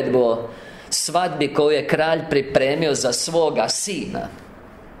poredbu o svadbi koju je kralj pripremio za svoga sina.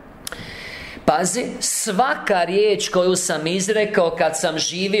 Pazi, svaka riječ koju sam izrekao kad sam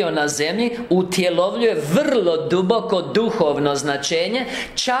živio na zemlji utjelovljuje vrlo duboko duhovno značenje,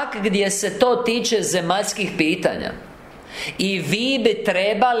 čak gdje se to tiče zemaljskih pitanja. I vi bi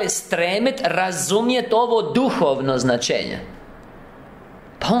trebali stremiti razumjeti ovo duhovno značenje.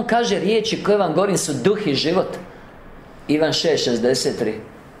 Pa on kaže, riječi koje vam govorim su duh i život. Ivan 6.63.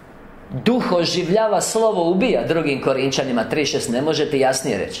 Duh oživljava, slovo ubija. 2. Korinčanima 3.6. Ne možete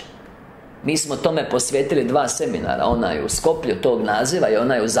jasnije reći. Mi smo tome posvetili 2 seminara. Onaj u Skoplju tog naziva i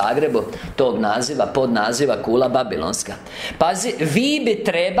onaj u Zagrebu tog naziva, pod naziva Kula Babilonska. Pazi, vi bi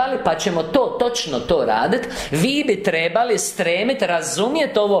trebali, pa ćemo točno to raditi, vi bi trebali stremiti,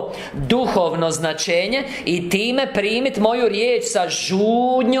 razumjeti ovo duhovno značenje i time primiti moju riječ sa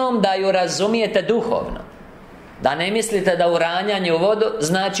žudnjom da ju razumijete duhovno. Da ne mislite da uranjanje u vodu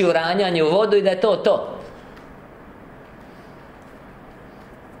znači uranjanje u vodu i da je to.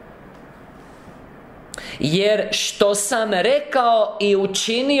 Jer što sam rekao i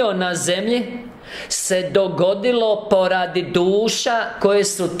učinio na zemlji se dogodilo poradi duša koje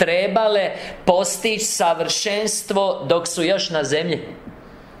su trebale postići savršenstvo dok su još na zemlji.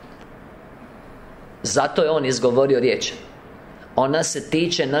 Zato je on izgovorio riječ. Ona se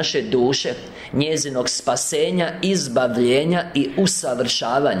tiče naše duše, njezinog spasenja, izbavljenja i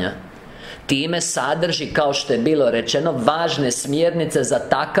usavršavanja. Time sadrži, kao što je bilo rečeno, važne smjernice za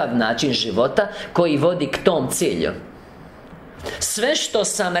takav način života koji vodi k tom cilju. Sve što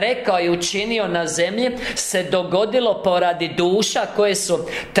sam rekao i učinio na zemlji se dogodilo poradi duša koje su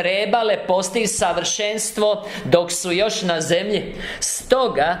trebale postići savršenstvo dok su još na zemlji.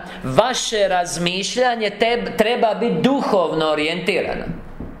 Stoga vaše razmišljanje treba biti duhovno orijentirano.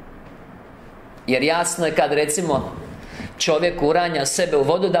 Jer jasno je kad recimo čovjek uranja sebe u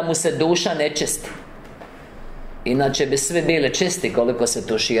vodu da mu se duša ne čisti. Inače bi svi bili čisti koliko se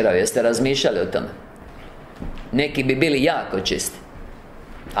tuširaju. Jeste razmišljali o tome? Neki bi bili jako čisti.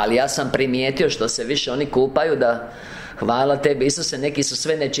 Ali ja sam primijetio što se više oni kupaju da, hvala tebi Isuse, neki su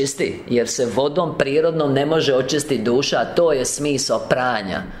sve nečisti. Jer se vodom prirodnom ne može očistiti duša. A to je smisao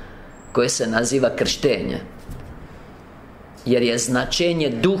pranja koje se naziva krštenje. Jer je značenje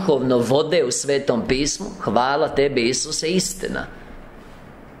duhovno vode u Svetom Pismu, hvala tebi Isuse, istina.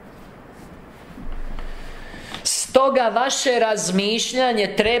 Stoga vaše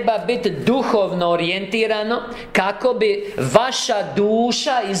razmišljanje treba biti duhovno orijentirano kako bi vaša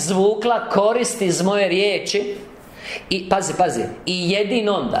duša izvukla korist iz moje riječi. I pazi, i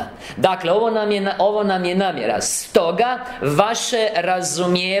jedino onda. Dakle, ovo nam je namjera. Stoga vaše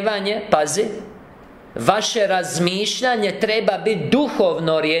razumijevanje, vaše razmišljanje treba biti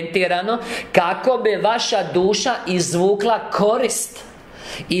duhovno orijentirano kako bi vaša duša izvukla korist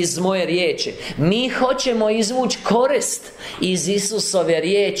iz moje riječi. Mi hoćemo izvući korist iz Isusove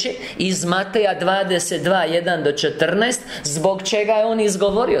riječi, iz Mateja 22, 1-14, zbog čega je On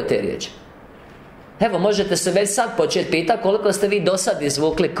izgovorio te riječi. Evo, možete se već sad početi pitati koliko ste vi do sad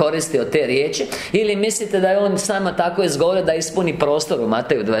izvukli koristi od te riječi, ili mislite da je On samo tako izgovorio da ispuni prostor u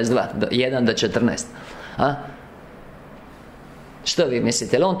Mateju 22, 1-14. A? Što vi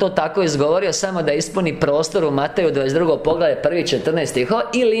mislite? Je li On to tako izgovorio samo da ispuni prostor u Mateju 22. poglavlje 1-14 stihova,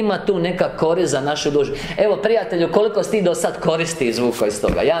 ili ima tu neka korist za našu dušu? Evo, prijatelju, koliko si ti do sad koristi izvukao iz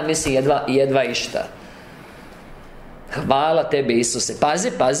toga? Ja mislim jedva išta. Hvala tebi Isuse.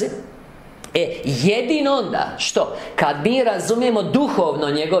 Pazi. Jedino onda, što? Kad mi razumijemo duhovno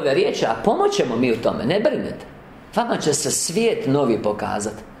njegove riječi, a pomoćemo mi u tome, ne brinete, vama će se svijet novi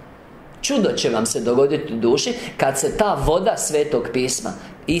pokazati. Čudo će vam se dogoditi u duši kad se ta voda Svetog Pisma,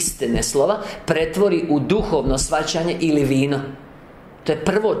 istine slova, pretvori u duhovno shvaćanje ili vino. To je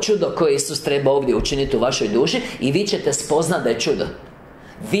prvo čudo koje Isus treba ovdje učiniti u vašoj duši, i vi ćete spoznati da je čudo.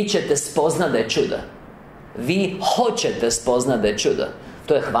 Vi ćete spoznati da je čudo. Vi hoćete spoznati da je čudo.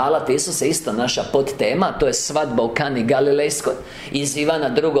 To je, hvala ti Isuse, isto naša pod-tema. To je svadba u Kani Galilejskoj iz Ivana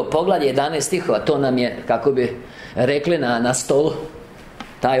 2. poglavlje 11 stihova. To nam je, kako bi rekli, na stolu.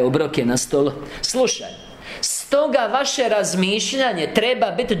 Taj obrok je na stolu. Slušaj, stoga vaše razmišljanje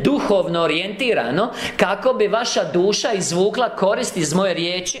treba biti duhovno orijentirano kako bi vaša duša izvukla korist iz moje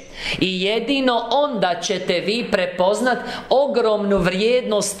riječi, i jedino onda ćete vi prepoznat ogromnu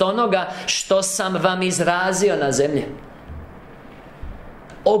vrijednost onoga što sam vam izrazio na zemlji.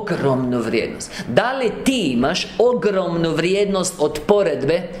 Ogromnu vrijednost. Da li ti imaš ogromnu vrijednost od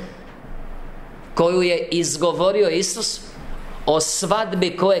poredbe koju je izgovorio Isus o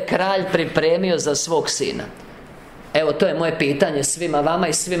svadbi koju je kralj pripremio za svog sina? Evo, to je moje pitanje svima vama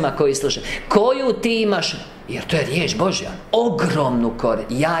i svima koji slušaju. Koju ti imaš, jer to je riječ Božja, ogromnu korist.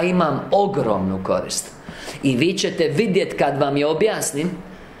 Ja imam ogromnu korist. I vi ćete vidjeti kad vam je objasnim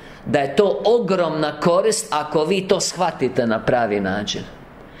da je to ogromna korist ako vi to shvatite na pravi način.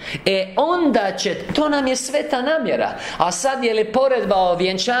 Onda će, to nam je sveta namjera. A sad, je li poredba o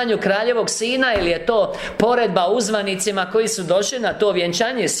vjenčanju kraljevog sina, ili je to poredba o uzvanicima koji su došli na to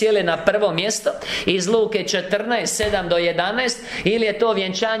vjenčanje, sjeli na prvo mjesto iz Luke 14, 7-11, ili je to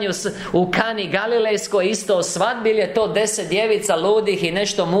vjenčanje u Kani Galilejskoj, isto o svadbi, ili je to 10 djevica ludih i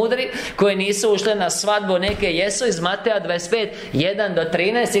nešto mudri koje nisu ušle na svadbu, neke jesu, iz Mateja 25,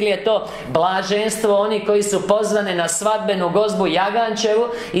 1-13, ili je to blaženstvo oni koji su pozvani na svadbenu gozbu Jagančevu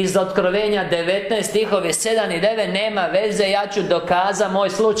iz Otkrovenja 19 stihovi 7 i 9. Nema veze, ja ću dokazati moj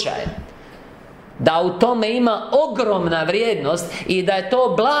slučaj. Da u tome ima ogromna vrijednost i da je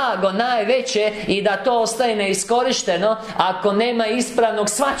to blago najveće i da to ostaje neiskorišteno ako nema ispravnog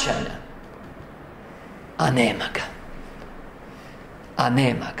shvaćanja. A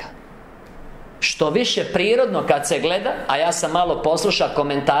nema ga. Što više prirodno kad se gleda, a ja sam malo poslušao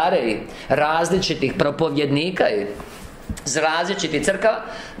komentare i različitih propovjednika i iz različitih crkava,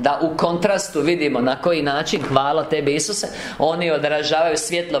 da u kontrastu vidimo na koji način, hvala tebi Isuse, oni odražavaju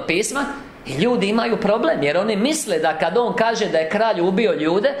svjetlo Pisma. I ljudi imaju problem, jer oni misle da kad on kaže da je kralj ubio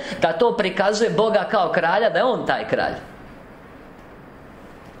ljude, da to prikazuje Boga kao kralja, da je on taj kralj.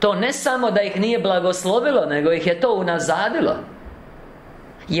 To ne samo da ih nije blagoslovilo, nego ih je to unazadilo.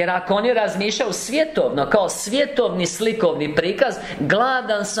 Jer ako oni razmišljaju svjetovno, kao svjetovni slikovni prikaz,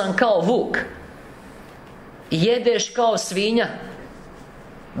 gladan sam kao vuk. jedeš kao svinja,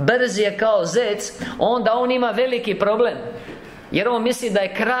 brz je kao zec, onda on ima veliki problem. Jer on misli da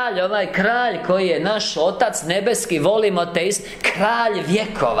je kralj, ovaj kralj koji je naš Otac nebeski, volimo te, kralj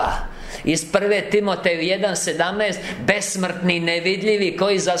vjekova. Iz 1. Timoteju 1:17, besmrtni, nevidljivi,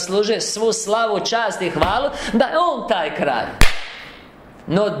 koji zaslužuje svu slavu, čast i hvalu, da je on taj kralj.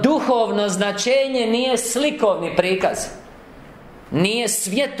 No duhovno značenje nije slikovni prikaz, nije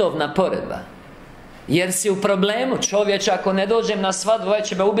svjetovna poredba. Jer si u problemu, čovječe, ako ne dođem na svadbu, ovaj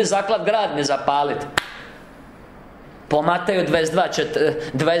će me ubiti, zaklat, grad mi zapaliti. Po Mateju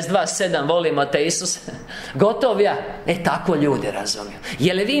 22:7, volimo te Isuse. Gotov ja. Tako ljudi razumiju.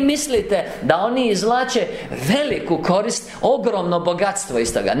 Je li vi mislite da oni izvlače veliku korist, ogromno bogatstvo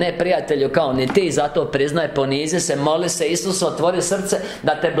iz toga? Ne, prijatelju, kao ni ti, zato priznaj, ponizi se, moli se Isusu, otvori srce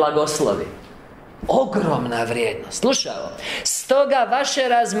da te blagoslovi. Ogromna vrijednost. Slušaj ovo. Stoga vaše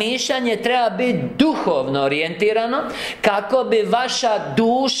razmišljanje treba biti duhovno orijentirano, kako bi vaša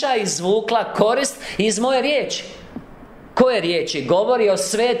duša izvukla korist iz moje riječi. Koje riječi? Govori o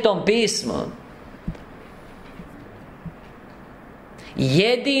Svetom Pismu.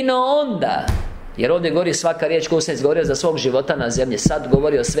 Jedino onda, jer ovdje govori svaka riječ koju sam izgovorio za svog života na zemlji, sad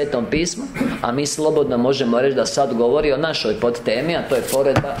govori o Svetom Pismu, a mi slobodno možemo reći da sad govori o našoj pod-temi, a to je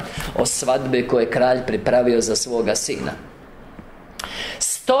poredba o svadbi koju je kralj pripravio za svoga sina.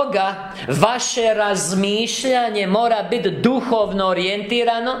 Stoga vaše razmišljanje mora biti duhovno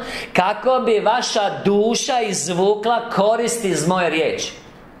orijentirano, kako bi vaša duša izvukla korist iz moje riječi.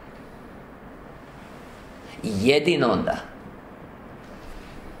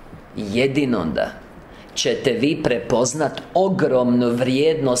 Jedino onda ćete vi prepoznat ogromnu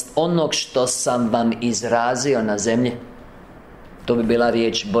vrijednost onog što sam vam izrazio na zemlji. To bi bila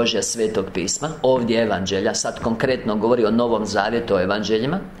riječ Božja, Svetog Pisma. Ovdje Evanđelja, sad konkretno govori o Novom Zavjetu, o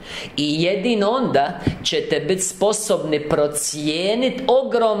Evanđeljima. I jedino onda ćete biti sposobni procijeniti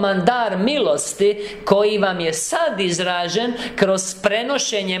ogroman dar milosti koji vam je sad izražen kroz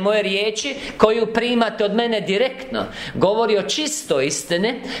prenošenje moje riječi, koju primate od mene direktno. Govori o čistoj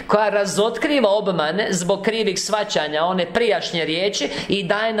istini koja razotkriva obmane zbog krivih shvaćanja one prijašnje riječi i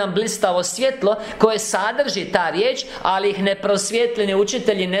daje nam blistavo svjetlo koje sadrži ta riječ, ali ih ne prosvjetljeni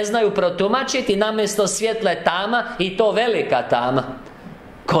učitelji ne znaju protumačiti. Namjesto svjetla je tama, i to velika tama.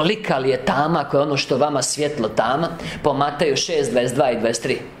 Kolika li je tama, ako je ono što vama svjetlo tama? Po Mateju 6:22 i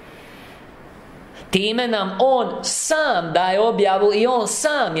 23. Time nam On sam daje objavu i On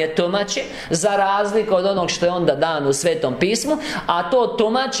sam je tumači, za razliku od onog što je onda dan u Svetom Pismu, a to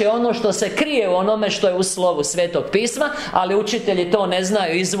tumače ono što se krije u onome što je u slovu Svetog Pisma, ali učitelji to ne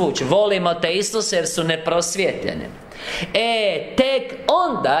znaju izvući. Volimo te Isuse jer su neprosvjetljeni. Tek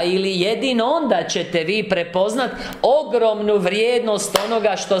onda ili jedino onda ćete vi prepoznat ogromnu vrijednost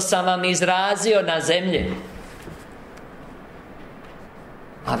onoga što sam vam izrazio na zemlji.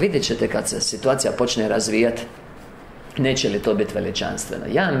 A vidjet ćete kad se situacija počne razvijati, neće li to biti veličanstveno?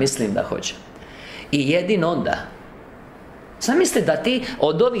 Ja mislim da hoće. I jedino onda. Zamisli da ti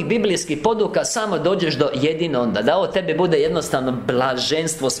od ovih biblijskih poduka samo dođeš do jedino onda, da ovo tebi bude jednostavno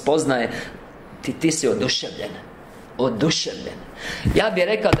blaženstvo, spoznaje, ti si oduševljen. Ja bih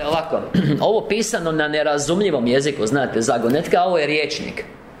rekao da je ovako, ovo pisano na nerazumljivom jeziku, znate, zagonetka, ovo je rječnik.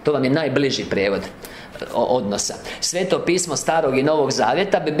 To vam je najbliži prijevod odnosa. Sveto pismo Starog i Novog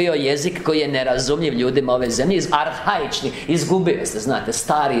Zavjeta bi bio jezik koji je nerazumljiv ljudima ove zemlje, arhaični, izgubio se, znate,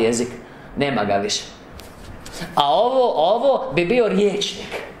 stari jezik, nema ga više. A ovo bi bio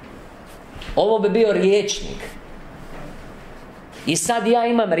rječnik. Ovo bi bio rječnik. I sad ja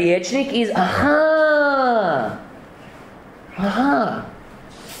imam rječnik iz... Aha.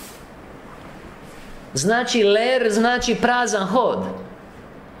 Znači ler, znači prazan hod.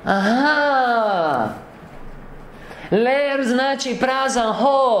 Aha. Ler znači prazan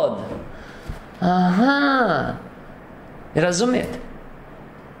hod. Aha. Razumijete?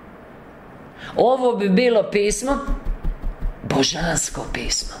 Ovo bi bilo pismo, božansko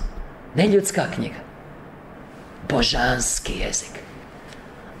pismo, ne ljudska knjiga, božanski jezik.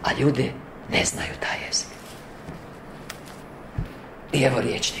 A ljudi ne znaju taj jezik. I evo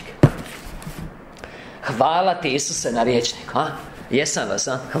rječnik. Hvala ti Isuse na rječniku, a? Jesam vas,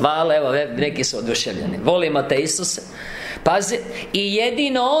 a? Hvala, evo, neki su oduševljeni. Volimo te Isuse. Pazi, i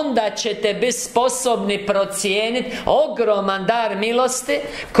jedino onda ćete biti sposobni procijeniti ogroman dar milosti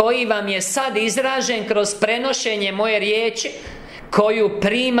koji vam je sad izražen kroz prenošenje moje riječi, koju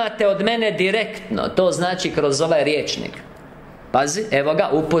primate od mene direktno. To znači kroz ovaj rječnik. Pazi, evo ga,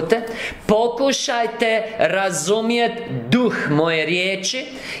 upute. Pokušajte razumjeti duh moje riječi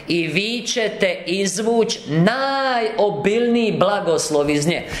i vi ćete izvući najobilniji blagoslov iz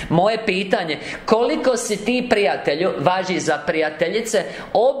nje. Moje pitanje, koliko si ti, prijatelju, važi za prijateljice,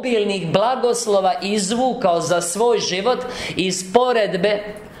 obilnih blagoslova izvukao za svoj život iz poredbe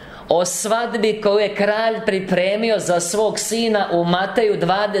o svadbi koju je kralj pripremio za svog sina u Mateju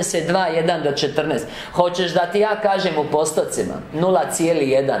 22:1-14. Hoćeš da ti ja kažem u postocima?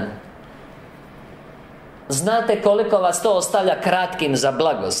 0,1. Znate koliko vas to ostavlja kratkim za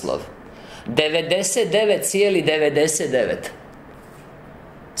blagoslov? 99,99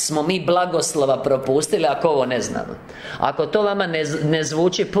 smo mi blagoslova propustili, ako ovo ne znamo. Ako to vama ne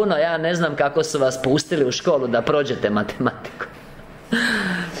zvuči puno, ja ne znam kako su vas pustili u školu da prođete matematiku.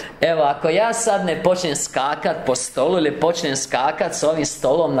 Evo, ako ja sad ne počnem skakat po stolu ili počnem skakat s ovim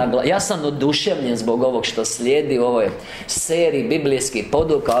stolom na glavu, ja sam oduševljen zbog ovog što slijedi u ovoj seriji biblijskih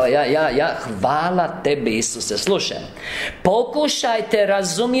poduka. Hvala tebi, Isuse. Slušaj, pokušajte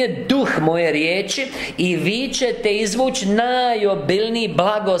razumjeti duh moje riječi i vi ćete izvući najobilniji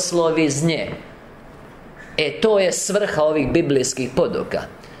blagoslov iz nje. To je svrha ovih biblijskih poduka.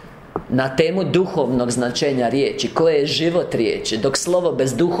 Na temu duhovnog značenja riječi, koje je život riječi, dok slovo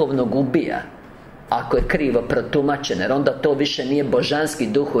bez duhovnog ubija, ako je krivo protumačeno, jer onda to više nije božanski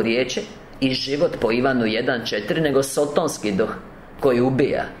duh u riječi i život po Ivanu 1:4, nego sotonski duh koji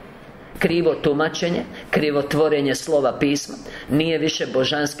ubija. Krivo tumačenje, krivotvorenje slova pisma nije više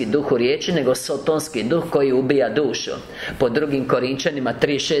božanski duh u riječi, nego sotonski duh koji ubija dušu. Po 2. Korinčanima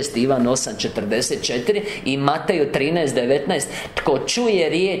 3:6, Ivan 8:44 i Mateju 13:19. Tko čuje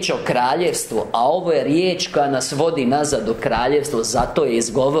riječ o kraljevstvu, a ovo je riječ koja nas vodi nazad u kraljevstvo, zato je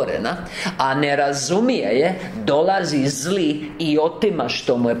izgovorena, a ne razumije je, dolazi zli i otima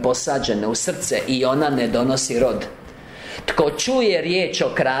što mu je posađeno u srce i ona ne donosi rod. Tko čuje riječ o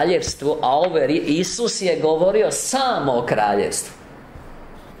kraljevstvu, a ovo je, Isus je govorio samo o kraljevstvu.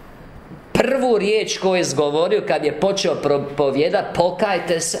 Prvu riječ koju je izgovorio kad je počeo propovijedati,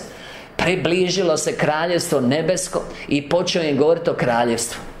 pokajte se, približilo se kraljevstvo nebesko i počeo je govoriti o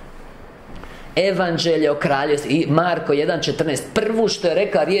kraljevstvu. Evanđelje o kraljevstvu. I Marko 1:14. Prvu što je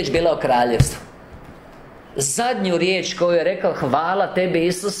rekao riječ bila o kraljevstvu. Zadnju riječ koju je rekao, hvala tebi,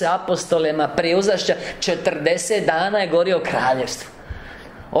 Isuse, apostolima prije uzašća 40 dana je govorio o kraljevstvu.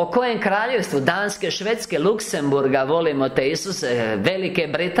 O kojem kraljevstvu? Danske, Švedske, Luksemburga, volimo te, Isuse, Velike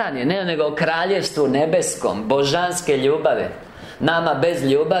Britanije. Ne, nego o kraljevstvu nebeskom, božanske ljubave. Nama bez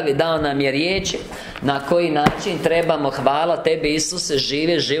ljubavi dao nam je riječi na koji način trebamo, hvala tebi, Isuse,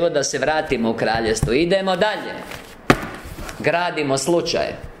 živi život da se vratimo u kraljevstvo. Idemo dalje. Gradimo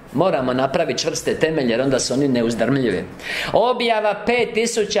slučaje. Moramo napraviti čvrste temelje, jer onda su oni neuzdrmljivi. Objava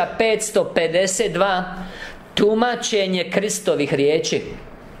 5552. Tumačenje Kristovih riječi.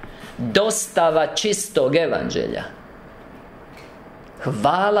 Dostava čistog evanđelja.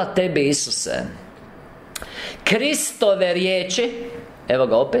 Hvala tebi, Isuse. Kristove riječi, evo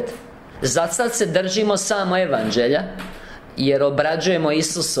ga opet. Za sad se držimo samo evanđelja, jer obrađujemo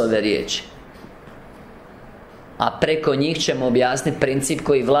Isusove riječi, a preko njih ćemo objasniti princip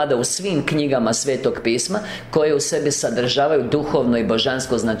koji vlada u svim knjigama Svetog Pisma, koje u sebi sadržavaju duhovno i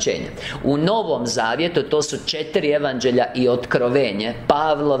božansko značenje. U Novom Zavjetu to su 4 evanđelja i otkrovenje.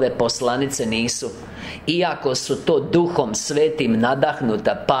 Pavlove poslanice nisu. Iako su to Duhom Svetim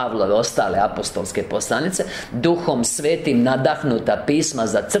nadahnuta, Pavlove ostale apostolske poslanice, Duhom Svetim nadahnuta pisma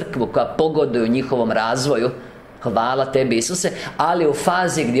za crkvu koja pogoduju njihovom razvoju, hvala tebi, Isuse, ali u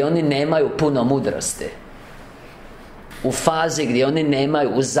fazi gdje oni nemaju puno mudrosti. U fazi gdje oni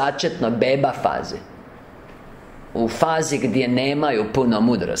nemaju, u začetnoj beba fazi, u fazi gdje nemaju puno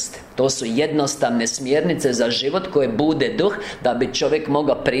mudrosti. To su jednostavne smjernice za život koje bude duh, da bi čovjek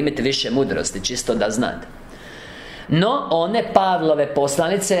mogao primiti više mudrosti, čisto da znate. No, one Pavlove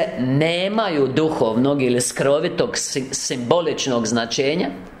poslanice nemaju duhovnog ili skrovitog simboličnog značenja.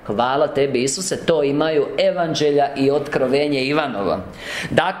 Hvala tebi, Isuse, to imaju evanđelja i otkrovenje Ivanovo.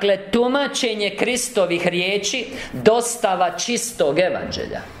 Dakle, tumačenje Kristovih riječi, dostava čistog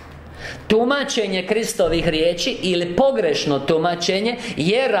evanđelja. Tumačenje Kristovih riječi ili pogrešno tumačenje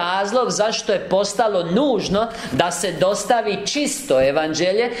je razlog zašto je postalo nužno da se dostavi čisto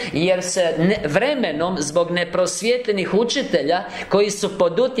evanđelje, jer se vremenom zbog neprosvjetljenih učitelja koji su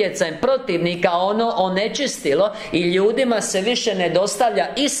pod utjecajem protivnika ono onečistilo i ljudima se više ne dostavlja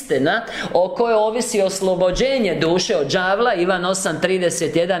istina o kojoj ovisi oslobođenje duše od đavla, Ivan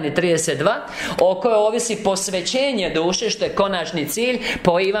 8:31 i 32, o kojoj ovisi posvećenje duše, što je konačni cilj,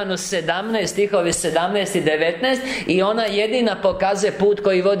 po Ivanu 17, stihovi 17 i 19. I ona jedina pokazuje put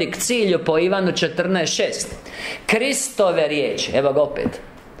koji vodi k cilju po Ivanu 14:6. Kristove riječi, evo ga opet.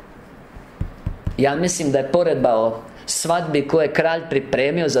 Ja mislim da je poredba o svadbi koju je kralj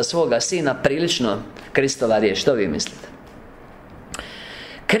pripremio za svoga sina prilično Kristova riječ. Što vi mislite?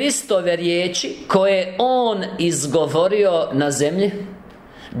 Kristove riječi koje on izgovorio na zemlji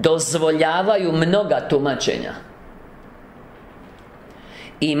dozvoljavaju mnoga tumačenja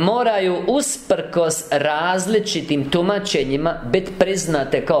i moraju usprkos različitim tumačenjima biti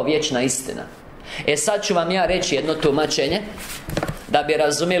priznate kao vječna istina. Sad ću vam ja reći jedno tumačenje da bi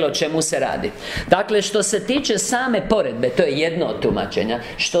razumjelo o čemu se radi. Dakle, što se tiče same poredbe, to je jedno od tumačenja.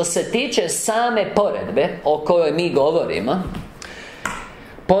 Što se tiče same poredbe o kojoj mi govorimo,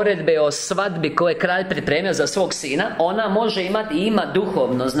 poredbe o svadbi koju je kralj pripremio za svog sina, ona može imati i ima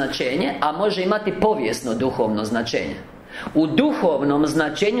duhovno značenje, a može imati povijesno duhovno značenje. U duhovnom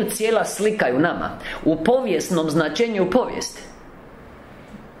značenju cijela slika je u nama, u povijesnom značenju u povijesti.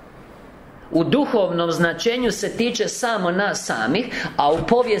 U duhovnom značenju se tiče samo nas samih, a u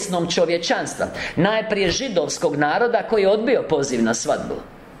povijesnom čovječanstva. Najprije židovskog naroda koji je odbio poziv na svadbu,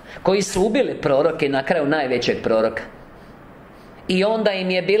 koji su ubili proroke i na kraju najvećeg proroka. I onda im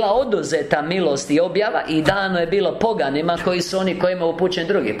je bila oduzeta milost i objava i dano je bilo poganima koji su oni kojima je upućen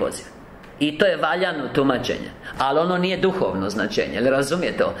drugi poziv. I to je valjano tumačenje. Ali ono nije duhovno značenje, jel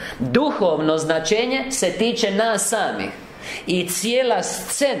razumijete ovo? Duhovno značenje se tiče nas samih. I cijela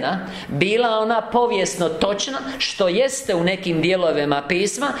scena, bila ona povijesno točna, što jeste u nekim dijelovima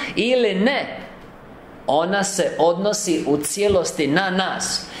pisma ili ne, ona se odnosi u cijelosti na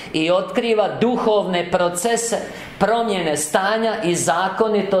nas i otkriva duhovne procese, promjene stanja i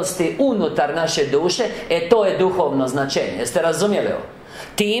zakonitosti unutar naše duše. To je duhovno značenje. Jeste razumjeli ovo?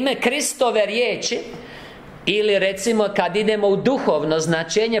 Time Kristove riječi, ili recimo kad idemo u duhovno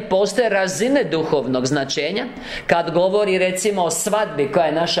značenje, postoje razine duhovnog značenja. Kad govori recimo o svadbi koja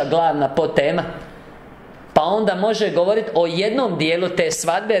je naša glavna pod-tema, pa onda može govoriti o jednom dijelu te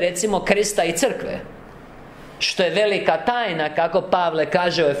svadbe, recimo Krista i crkve, što je velika tajna, kako Pavle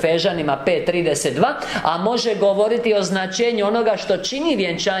kaže u Efežanima 5:32. A može govoriti o značenju onoga što čini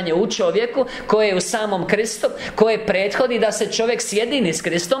vjenčanje u čovjeku, koje je u samom Kristu, koje prethodi da se čovjek sjedini s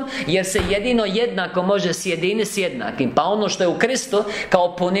Kristom, jer se jedino jednako može sjedini s jednakim. Pa ono što je u Kristu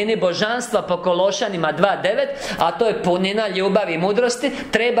kao punini božanstva po Kološanima 2:9, a to je punina ljubavi i mudrosti,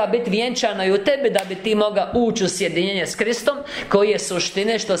 treba biti vjenčano i u tebi da bi ti mogao ući u sjedinjenje s Kristom, koji je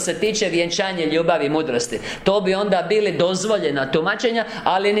suštine što se tiče vjenčanje ljubavi i mudrosti. To bi onda bili dozvoljena tumačenja,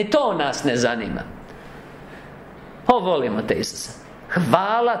 ali ni to nas ne zanima. Volimo te Isuse.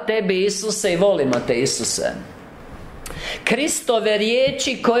 Hvala tebi Isuse i volimo te Isuse. Kristove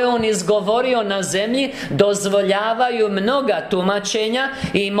riječi koje on izgovorio na zemlji dozvoljavaju mnoga tumačenja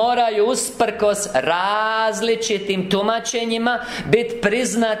i moraju usprkos različitim tumačenjima biti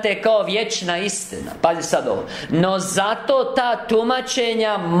priznate kao vječna istina. Pazi sad ovo. No zato ta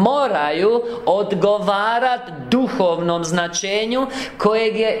tumačenja moraju odgovarati duhovnom značenju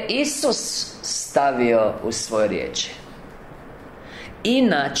kojeg je Isus stavio u svoje riječi.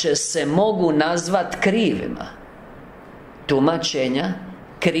 Inače se mogu nazvat krivima. Tumačenja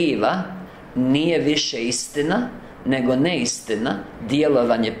kriva nije više istina, nego neistina,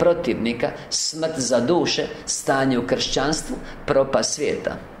 djelovanje protivnika, smrt za duše, stanje u kršćanstvu, propast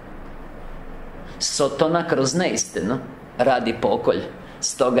svijeta. Sotona kroz neistinu radi pokolj.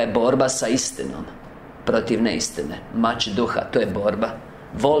 Stoga je borba sa istinom protiv neistine. Mač duha, to je borba.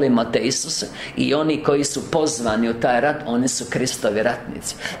 Volimo te Isuse i oni koji su pozvani u taj rat, oni su Kristovi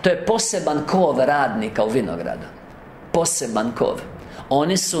ratnici. To je poseban kov radnika u vinogradu. Poseban kov.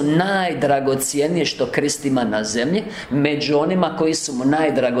 Oni su najdragocjeniji što Krist ima na zemlji. Među onima koji su mu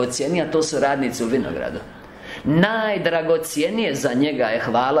najdragocjeniji, a to su radnici u vinogradu. Najdragocjenije za njega je,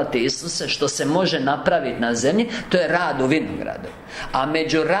 hvala ti Isuse, što se može napraviti na zemlji, to je rad u vinogradu. A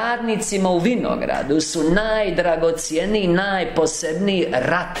među radnicima u vinogradu su najdragocjeniji, najposebniji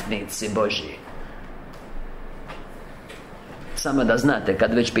ratnici Božji. Samo da znate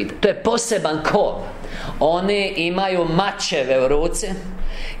kad već pitate. To je poseban kov. Oni imaju mačeve u ruci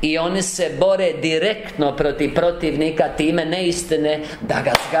i oni se bore direktno protiv protivnika time neistine da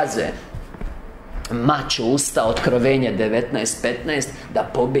ga zgaze. Mač u usta, Otkrovenje 19:15, da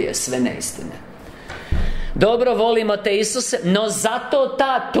pobije sve neistine. Dobro, volimo te Isuse, no zato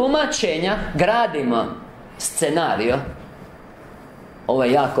ta tumačenja gradimo scenario. Ovo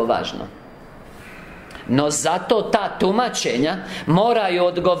je jako važno. No zato ta tumačenja moraju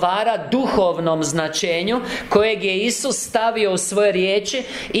odgovarati duhovnom značenju kojeg je Isus stavio u svoje riječi,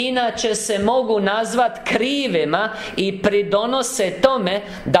 inače se mogu nazvati krivima i pridonose tome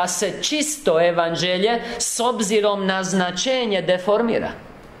da se čisto evanđelje s obzirom na značenje deformira.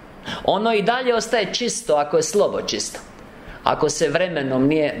 Ono i dalje ostaje čisto ako je slovo čisto, ako se vremenom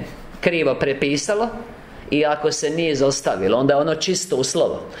nije krivo prepisalo i ako se nije izostavilo, onda je ono čisto u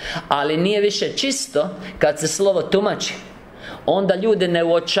slovo. Ali nije više čisto kad se slovo tumači. Onda ljudi ne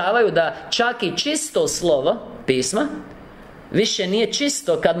uočavaju da čak i čisto slovo pisma više nije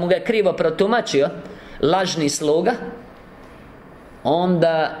čisto kad mu ga je krivo protumačio lažni sluga.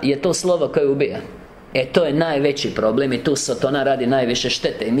 Onda je to slovo koje ubija. To je najveći problem i tu Satana radi najviše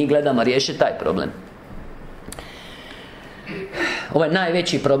štete i mi gledamo riješiti taj problem. Ovo je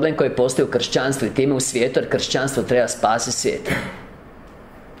najveći problem koji postoji u kršćanstvu i time u svijetu, jer kršćanstvo treba spasiti svijet.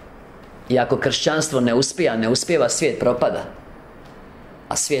 I ako kršćanstvo ne uspijeva, svijet propada.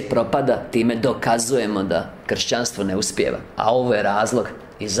 A svijet propada, time dokazujemo da kršćanstvo ne uspijeva. A ovo je razlog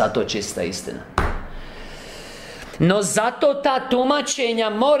i zato čista istina. No zato ta tumačenja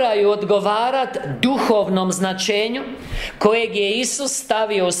moraju odgovarati duhovnom značenju kojeg je Isus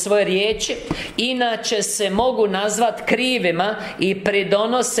stavio u svoje riječi, inače se mogu nazvati krivima i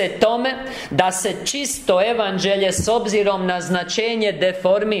pridonose tome da se čisto evanđelje s obzirom na značenje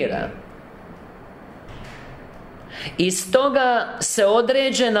deformira. I stoga se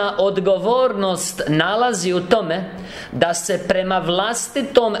određena odgovornost nalazi u tome da se prema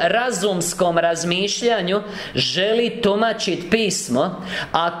vlastitom razumskom razmišljanju želi tumačiti pismo,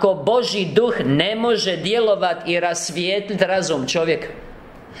 ako Božji duh ne može djelovati i rasvijetliti razum čovjeka.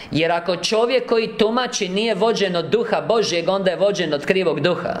 Jer ako čovjek koji tumači nije vođen od duha Božjeg, onda je vođen od krivog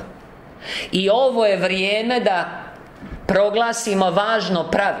duha. I ovo je vrijeme da proglasimo važno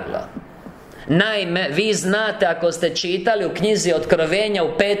pravilo. Naime, vi znate, ako ste čitali u knjizi Otkrovenja u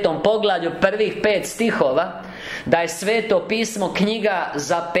 5. poglavlju prvih 5 stihova, da je Sveto Pismo knjiga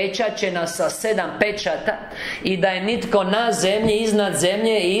zapečaćena sa 7 pečata i da je nitko na zemlji, iznad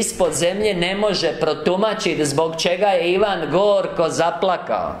zemlje i ispod zemlje ne može protumačiti, zbog čega je Ivan gorko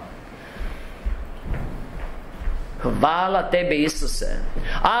zaplakao. Hvala tebi, Isuse.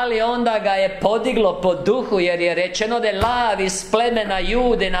 Ali onda ga je podiglo po duhu, jer je rečeno da je lav iz plemena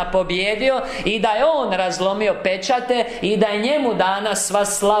Judina pobjedio i da je on razlomio pečate i da je njemu dana sva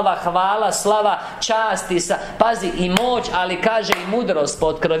slava, hvala, slava, čast pazi, i moć, ali kaže i mudrost po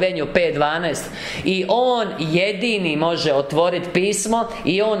Otkrovenju 5.12. I on jedini može otvoriti pismo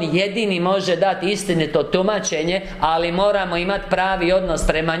i on jedini može dati istinito tumačenje, ali moramo imati pravi odnos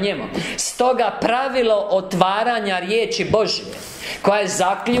prema njemu. Stoga pravilo otvaranja riječi Božje, koja je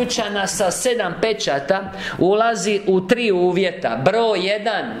zaključana sa 7 pečata, ulazi u 3 uvjeta. Broj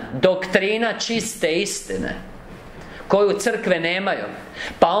 1, doktrina čiste istine, koju crkve nemaju.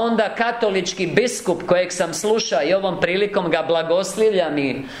 Pa onda katolički biskup, kojeg sam slušao i ovom prilikom ga blagoslivljam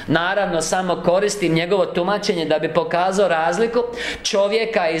i naravno samo koristim njegovo tumačenje da bi pokazao razliku,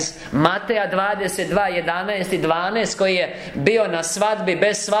 čovjeka iz Mateja 22:11 i 12, koji je bio na svadbi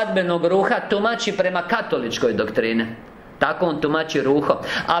bez svadbenog ruha, tumači prema katoličkoj doktrini. Tako on tumači ruho.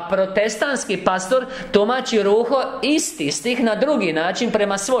 A protestantski pastor tumači ruho isti stih na drugi način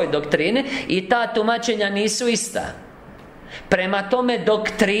prema svoj doktrini i ta tumačenja nisu ista. Prema tome,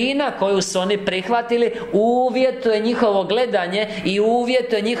 doktrina koju su oni prihvatili uvjetuje njihovo gledanje i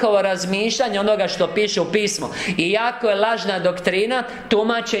uvjetuje njihovo razmišljanje onoga što piše u pismu. I ako je lažna doktrina,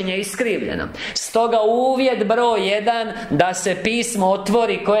 tumačenje je iskrivljeno. Stoga uvjet broj 1 da se pismo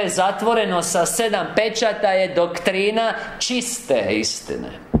otvori koje je zatvoreno sa 7 pečata je doktrina čiste istine.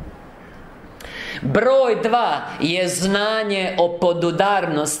 Broj 2 je znanje o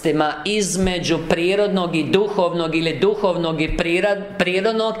podudarnostima između prirodnog i duhovnog, ili duhovnog i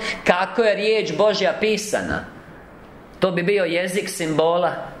prirodnog, kako je riječ Božja pisana. To bi bio jezik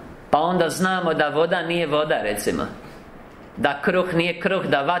simbola. Pa onda znamo da voda nije voda, recimo. Da kruh nije kruh,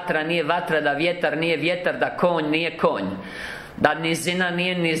 da vatra nije vatra, da vjetar nije vjetar, da konj nije konj. Da nizina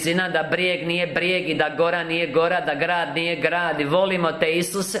nije nizina, da brijeg nije brijeg i da gora nije gora, da grad nije grad. I volimo te,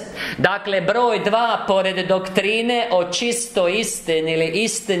 Isuse. Dakle, broj 2, pored doktrine o čisto istini ili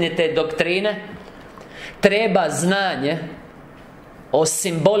istinite doktrine, treba znanje o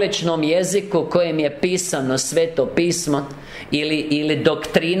simboličnom jeziku kojem je pisano Sveto Pismo ili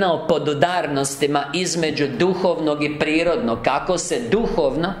doktrina o podudarnostima između duhovnog i prirodnog. Kako se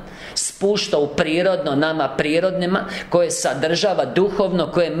duhovno spušta u prirodno nama prirodnima, koje sadržava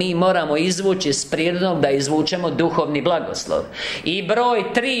duhovno, koje mi moramo izvući iz prirodnog, da izvučemo duhovni blagoslov. I broj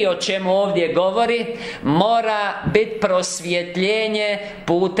 3, o čemu ovdje govori, mora biti prosvjetljenje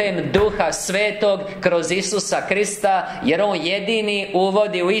putem Duha Svetog kroz Isusa Krista, jer On jedini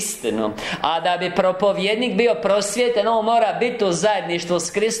uvodi u istinu. A da bi propovjednik bio prosvjetljen, on mora biti u zajedništvu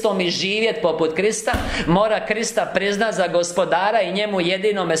s Kristom i živjeti poput Krista. Mora Krista priznati za gospodara i njemu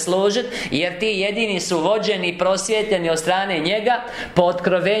jedinome služiti, jer ti jedini su vođeni i prosvjetljeni od strane njega. Po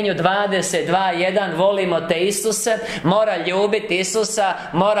Otkrovenju 22:1 volimo te Isuse, mora ljubiti Isusa,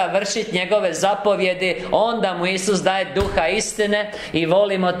 mora vršiti njegove zapovjedi, onda mu Isus daje duha istine. I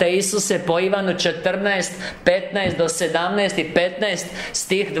volimo te Isuse po Ivanu 14:15 do 17 i 15,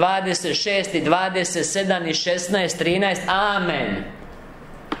 stih 26 i 27 i 16, 13. Amen.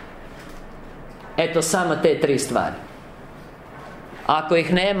 Eto, samo te 3 stvari. Ako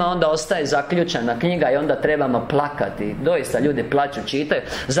ih nema, onda ostaje zaključana knjiga i onda trebamo plakati. Doista, ljudi plaću, čitaju.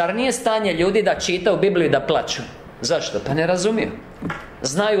 Zar nije stanje ljudi da čitaju Bibliju da plaću? Zašto? Pa ne razumiju.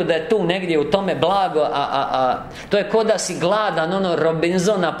 Znaju da je tu negdje u tome blago, to je ko da si gladan,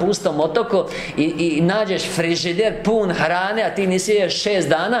 Robinson na pustom otoku i nađeš frižider pun hrane, a ti nisi ješ 6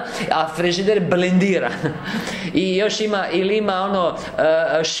 dana, a frižider blindiran. I još ima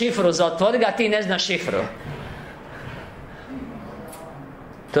šifru za otvoriti, a ti ne znaš šifru.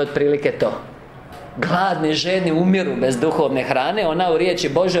 To je otprilike to. Gladni, žedni umiru bez duhovne hrane. Ona u riječi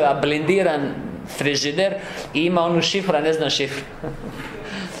Božjoj, a blindiran frižider i ima onu šifru, a ne zna šifru.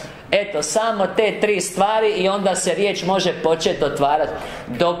 Eto, samo te 3 stvari i onda se riječ može početi otvarati.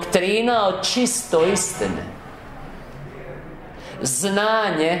 Doktrina o čistoj istine,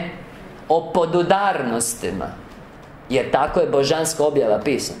 znanje o podudarnostima, jer tako je božanska objava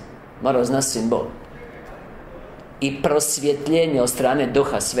pisana. Moramo znati simbol. I prosvjetljenje od strane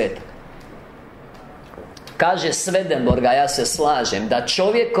Duha Svetog. Kaže Swedenborg, a ja se slažem, da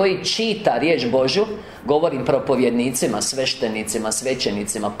čovjek koji čita riječ Božju, govorim propovjednicima, sveštenicima,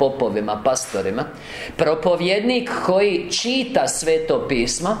 svećenicima, popovima, pastorima, propovjednik koji čita Sveto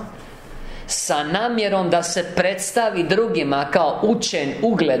Pismo sa namjerom da se predstavi drugima kao učen,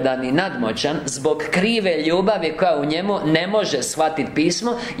 ugledan i nadmoćan, zbog krive ljubavi koja u njemu ne može shvatiti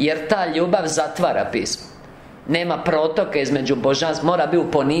Pismo, jer ta ljubav zatvara Pismo. Nema protoka između božanstva, mora biti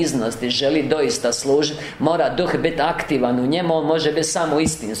u poniznosti, želi doista služiti, mora duh biti aktivan u njemu, on može biti samo u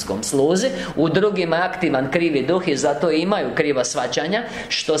istinskom sluzi, u drugima je aktivan krivi duh i zato imaju kriva shvaćanja,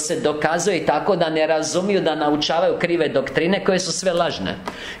 što se dokazuje tako da ne razumiju, da naučavaju krive doktrine koje su sve lažne.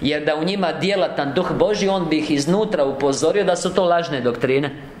 Jer da u njima djelatan duh Božji, on bi ih iznutra upozorio da su to lažne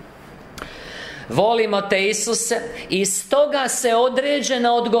doktrine. Volimo te Isuse, i stoga se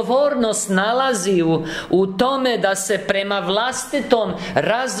određena odgovornost nalazi u tome da se prema vlastitom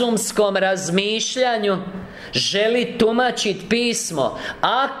razumskom razmišljanju želi tumačiti Pismo,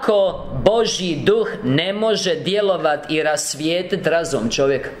 ako Božji duh ne može djelovati i rasvijetiti razum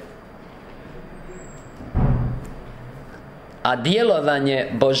čovjeka. A djelovanje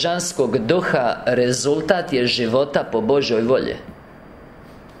božanskog duha rezultat je života po Božjoj volji.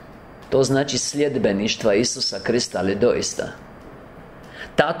 To znači sljedbeništva Isusa Krista, ali doista.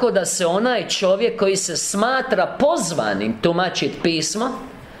 Tako da se onaj čovjek koji se smatra pozvanim tumačiti Pismo,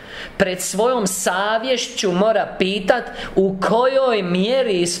 pred svojom savješću mora pitati u kojoj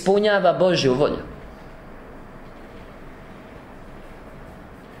mjeri ispunjava Božju volju.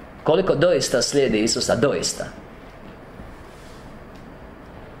 Koliko doista slijedi Isusa, doista.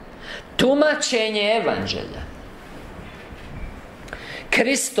 Tumačenje Evanđelja,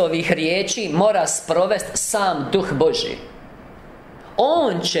 Kristovih riječi, mora sprovesti sam Duh Božji.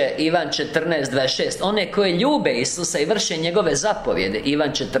 On će, Ivan 14:26, one koje ljube Isusa i vrše njegove zapovjede,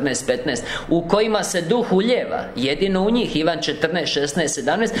 Ivan 14:15, u kojima se Duh uljeva, jedino u njih, Ivan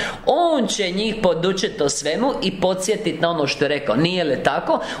 14:16-17, on će njih podučiti o svemu i podsjetiti na ono što je rekao. Nije li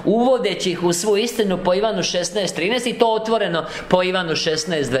tako? Uvodeći ih u svu istinu po Ivanu 16:13 i to otvoreno po Ivanu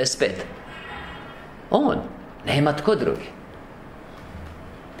 16:25. On, nema tko drugi.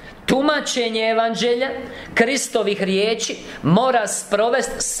 Tumačenje Evanđelja, Kristovih riječi, mora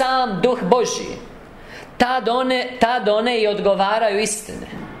sprovesti sam Duh Božji. Tad one i odgovaraju istine.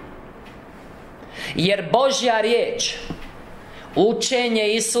 Jer Božja riječ, učenje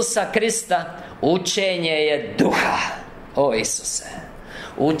Isusa Krista, učenje je duha. O Isuse,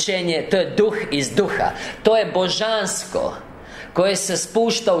 učenje, to je duh iz duha. To je božansko, koje se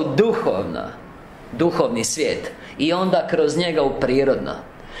spušta u duhovni svijet i onda kroz njega u prirodno.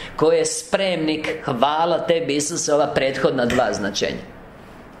 Ko je spremnik, hvala tebi Isuse, ova prethodna dva značenja.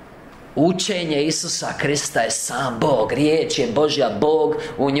 Učenje Isusa Krista je sam Bog. Riječ je Božja Bog.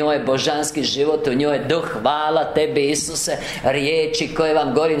 U njoj je božanski život, u njoj je duh. Hvala tebi Isuse. Riječi koje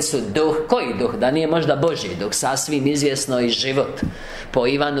vam govorim su duh. Koji duh? Da nije možda Božji duh? Sasvim izvjesno i život. Po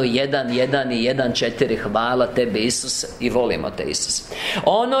Ivanu 1:1 i 1:4. Hvala tebi Isuse. I volimo te Isuse.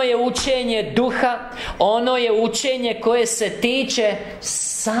 Ono je učenje duha. Ono je učenje koje se tiče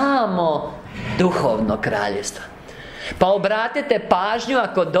samo duhovnog kraljevstva. Pa obratite pažnju,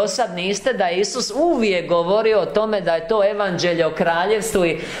 ako do sad niste, da je Isus uvijek govorio o tome da je to evanđelje o kraljevstvu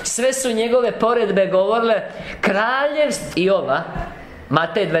i sve su njegove poredbe govorile kraljevstvo. I ova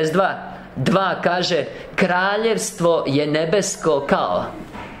Matej 22:2 kaže: kraljevstvo je nebesko kao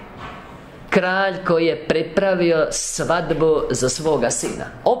kralj koji je pripravio svadbu za svoga sina.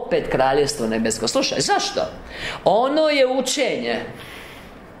 Opet kraljevstvo nebesko. Slušaj, zašto? Ono je učenje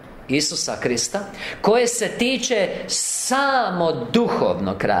Isusa Krista koje se tiče samo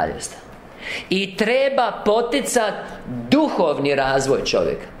duhovnog kraljevstva i treba poticati duhovni razvoj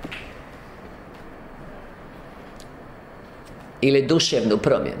čovjeka ili duševnu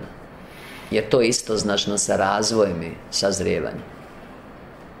promjenu, jer to je istoznačno sa razvojem i sazrijevanjem.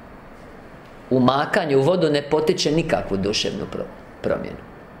 Umakanje u vodu ne potiče nikakvu duševnu promjenu.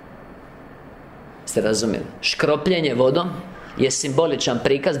 Ste razumjeli? Škropljenje vodom je simboličan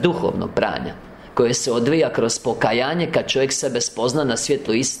prikaz duhovnog pranja koje se odvija kroz pokajanje kad čovjek sebe spozna na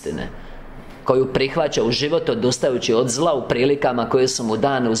svjetlu istine koju prihvaća u život odustajući od zla u prilikama koje su mu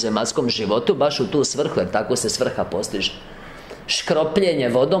dane u zemaljskom životu, baš u tu svrhu, jer tako se svrha postiže. Škropljenje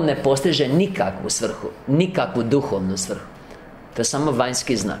vodom ne postiže nikakvu svrhu, nikakvu duhovnu svrhu. To je samo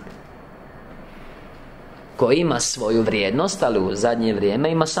vanjski znak koji ima svoju vrijednost, ali u zadnje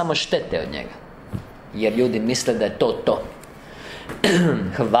vrijeme ima samo štete od njega, jer ljudi misle da je to.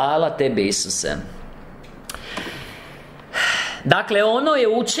 Hvala tebi Isuse. Dakle, ono je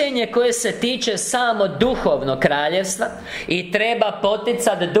učenje koje se tiče samo duhovnog kraljevstva i treba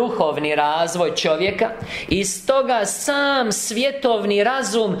poticati duhovni razvoj čovjeka. I stoga sam svjetovni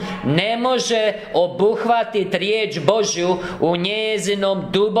razum ne može obuhvatiti riječ Božju u njezinom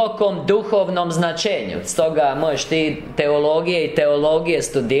dubokom duhovnom značenju. Stoga možeš ti teologije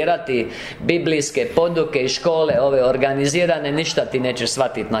studirati, biblijske poduke i škole ove organizirane, ništa ti nećeš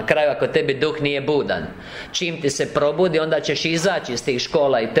shvatiti na kraju ako tebi duh nije budan. Čim ti se probudi, onda ćeš izaći iz tih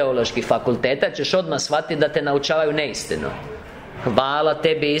škola i teoloških fakulteta, ćeš odmah shvatiti da te naučavaju neistinu. Hvala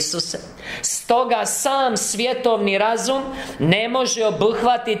tebi Isuse. Stoga sam svjetovni razum ne može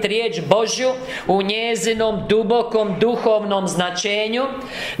obuhvatiti riječ Božju u njezinom dubokom duhovnom značenju,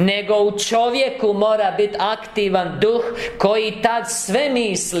 nego u čovjeku mora biti aktivan duh koji tad sve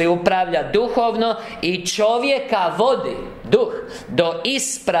misli upravlja duhovno i čovjeka vodi duh do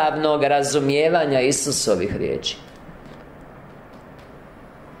ispravnog razumijevanja Isusovih riječi.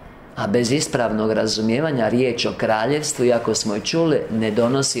 A bez ispravnog razumijevanja riječ o kraljevstvu, iako smo je čuli, ne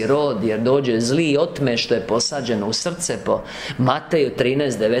donosi rod, jer dođe zli otme što je posađeno u srce po Mateju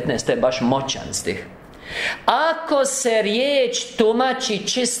 13:19. To je baš moćan stih. Ako se riječ tumači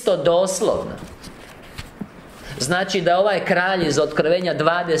čisto doslovno, znači da ovaj kralj iz Otkrivenja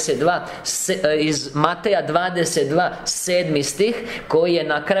 22, iz Mateja 22, 7. stih, koji je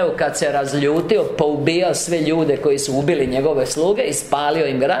na kraju kad se razljutio poubijao sve ljude koji su ubili njegove sluge i spalio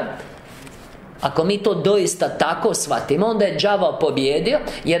im grad. Ako mi to doista tako shvatimo, onda je đavao pobjedio,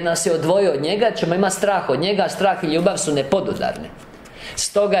 jer nas je odvojio od njega, ćemo imati strah od njega, strah i ljubav su nepodudarni.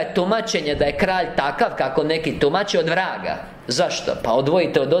 Stoga je tumačenje da je kralj takav kako neki tumači od vraga. Zašto? Pa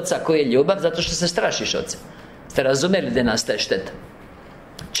odvojite od oca koji je ljubav, zato što se strašiš oca. Ste razumjeli da nastaje šteta?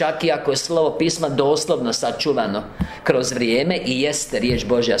 Čak i ako je slovo pisma doslovno sačuvano kroz vrijeme i jeste riječ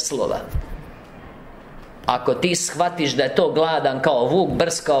Božja slova. Ako ti shvatiš da je to gladan kao vuk,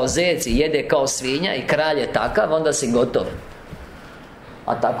 brz kao zec i jede kao svinja i kralj je takav, onda si gotov.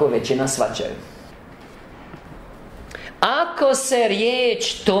 A tako većina shvaćaju. Ako se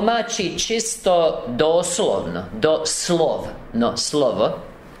riječ tumači čisto doslovno, slovo,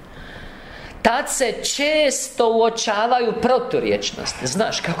 tad se često uočavaju proturječnosti.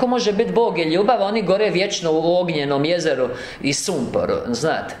 Znaš, kako može biti Bog je ljubav, a oni gore vječno u ognjenom jezeru i sumporu.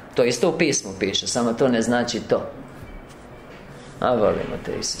 Znate, to isto u pismu piše, samo to ne znači to. A volimo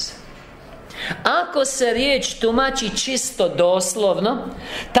te Isuse. Ako se riječ tumači čisto doslovno,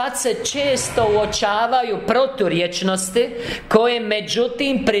 tad se često uočavaju proturječnosti koje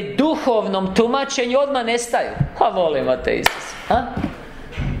međutim pri duhovnom tumačenju odmah nestaju. A volimo te Isuse.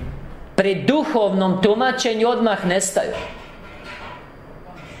 Pri duhovnom tumačenju odmah nestaju.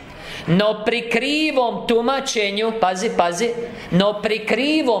 No pri krivom tumačenju, pazi, no pri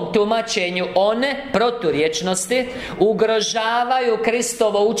krivom tumačenju one proturječnosti ugrožavaju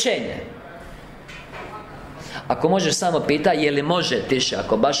Kristovo učenje. Ako možeš samo pita, je li može tiše?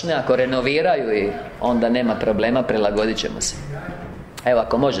 Ako baš ne, ako renoviraju i onda nema problema, prilagodit ćemo se. Evo,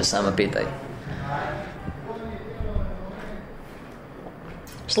 ako može, samo pitaj.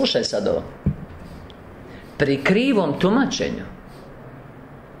 Slušaj sad ovo. Pri krivom tumačenju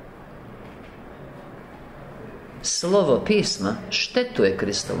slovo pisma štetuje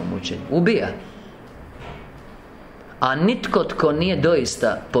Kristovom učenju, ubija. A nitko tko nije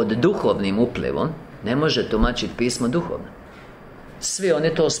doista pod duhovnim uplivom ne može tumačiti pismo duhovno. Svi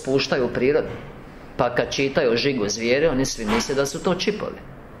oni to spuštaju u prirodu. Pa kad čitaju o žigu zvijere, oni svi misle da su to čipovi.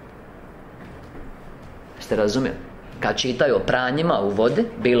 Ste razumjeli? Kad čitaju o pranjima u vodi,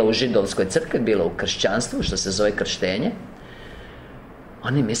 bilo u židovskoj crkvi, bilo u kršćanstvu, što se zove krštenje,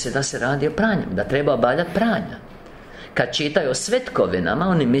 oni misle da se radi o pranju, da treba obavljati pranja. Kad čitaju o svetkovinama,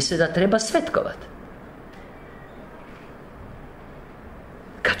 oni misle da treba svetkovati.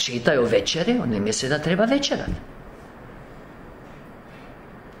 Kad čitaju o večeri, oni misle da treba večerati.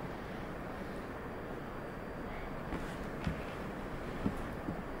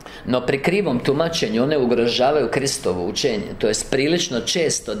 No pri krivom tumačenju one ugrožavaju Kristovo učenje, to jest prilično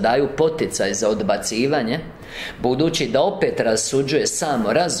često daju poticaj za odbacivanje, budući da opet rasuđuje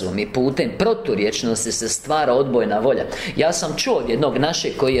samo razum i putem proturječnosti se stvara odbojna volja. Ja sam čuo od jednog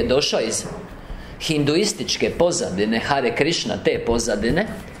našeg koji je došao iz hinduističke pozadine, Hare Krishna te pozadine,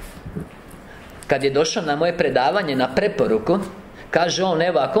 kad je došao na moje predavanje na preporuku, kaže on,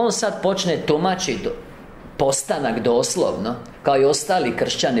 evo, ako on sad počne tumačiti postanak doslovno, kao i ostali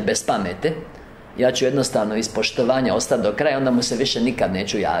kršćani bez pamete, ja ću jednostavno iz poštovanja ostati do kraja, onda mu se više nikad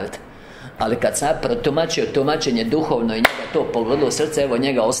neću javiti. Ali kad sam protumačio tumačenje duhovno i njega to pogodilo u srce, evo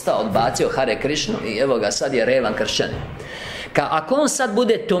njega ostao, odbacio Hare Krishnu i evo ga, sad je revan kršćanin. Ako on sad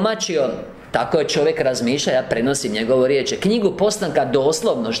bude tumačio, tako je čovjek razmišlja, ja prenosim njegovo riječ, knjigu postanka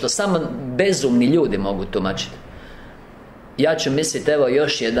doslovno, što samo bezumni ljudi mogu tumačiti, ja ću misliti, evo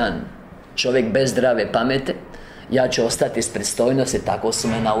još jedan čovjek bez zdrave pamete, ja ću ostati iz pristojnosti, tako su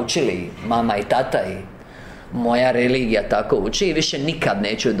me naučili mama i tata i moja religija tako uči i više nikad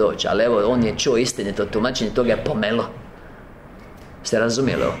neću doći. Ali evo, on je čuo istinito tumačenje, to ga je pomelo. Ste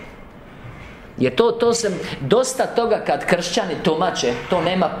razumjeli ovo? Jer to se, dosta toga kad kršćani tumače, to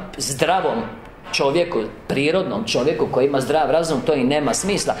nema zdravom čovjeku, prirodnom čovjeku koji ima zdrav razum, to i nema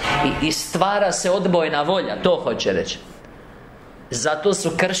smisla. I stvara se odbojna volja, to hoće reći. Zato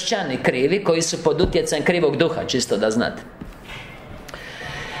su kršćani krivi koji su pod utjecajem krivog duha, čisto da znate.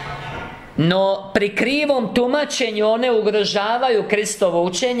 No, pri krivom tumačenju one ugrožavaju Kristovo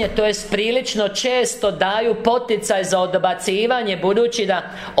učenje, to jest prilično često daju poticaj za odbacivanje, budući da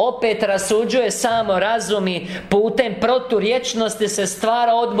opet rasuđuje samo razum i putem proturječnosti se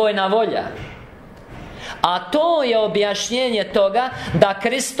stvara odbojna volja. A to je objašnjenje toga da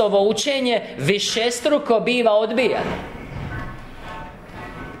Kristovo učenje višestruko biva odbijano.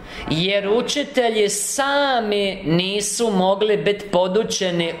 Jer učitelji sami nisu mogli biti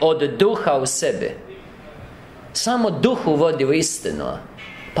podučeni od duha u sebi. Samo duh uvodi u istinu.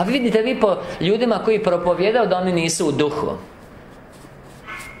 Pa vidite vi po ljudima koji propovijedaju da oni nisu u duhu.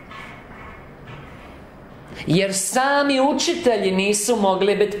 Jer sami učitelji nisu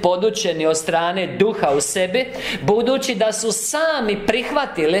mogli biti podučeni od strane duha u sebi, budući da su sami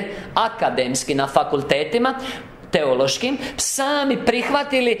prihvatili akademski na fakultetima, teološkim, sami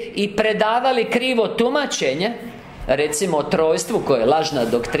prihvatili i predavali krivo tumačenje, recimo o trojstvu koje je lažna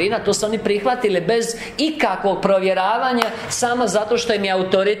doktrina, to su oni prihvatili bez ikakvog provjeravanja, samo zato što im je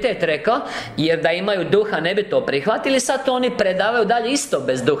autoritet rekao, jer da imaju duha ne bi to prihvatili, sad to oni predavaju dalje isto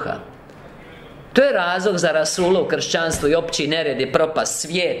bez duha. To je razlog za rasulo u kršćanstvu i opći nered i propast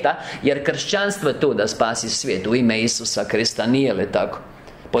svijeta, jer kršćanstvo je tu da spasi svijet u ime Isusa Krista, nije li tako?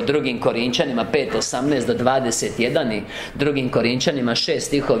 Po drugim Korinčanima 5:18 do 21 i drugim Korinčanima 6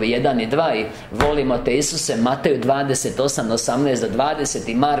 stihovi 1 i 2 i volimo te Isuse, Mateju 28:18 do 20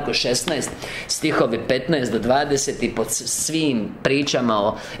 i Marku 16 stihovi 15 do 20 i pod svim pričama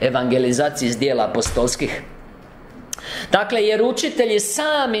o evangelizaciji iz dijela apostolskih. Dakle, jer učitelji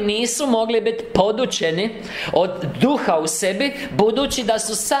sami nisu mogli biti podučeni od duha u sebi, budući da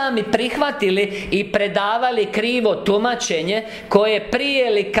su sami prihvatili i predavali krivo tumačenje, koje prije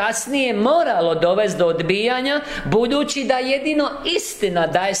ili kasnije moralo dovesti do odbijanja, budući da jedino istina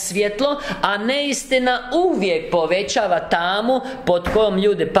daje svjetlo, a neistina uvijek povećava tamu pod kojom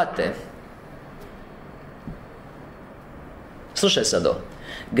ljudi pate. Slušaj sad ovo.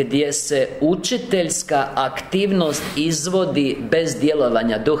 gdje se učiteljska aktivnost izvodi bez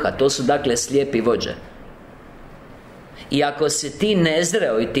djelovanja duha. To su dakle slijepi vođe. I ako si ti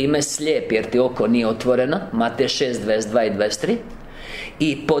nezreo i time slijep, jer ti oko nije otvoreno, Matej 6, 22 i 23,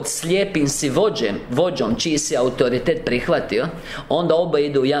 i pod slijepim si vođom čiji si autoritet prihvatio, onda oboje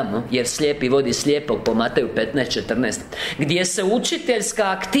idu u jamu, jer slijepi vodi slijepog, po Mateju 15, 14. Gdje se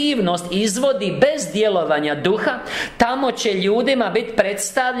učiteljska aktivnost izvodi bez djelovanja duha, tamo će ljudima biti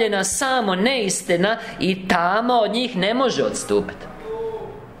predstavljena samo neistina i tamo od njih ne može odstupiti.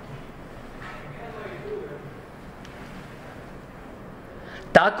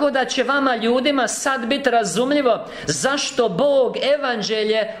 Tako da će vama ljudima sad biti razumljivo zašto Bog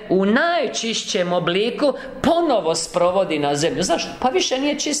evanđelje u najčišćem obliku ponovo sprovodi na zemlju. Zašto? Pa više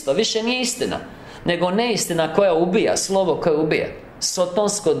nije čisto, više nije istina, nego neistina koja ubija, slovo koje ubija.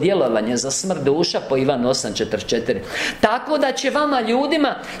 Sotonsko djelovanje za smrt duša po Ivanu 8.44. Tako da će vama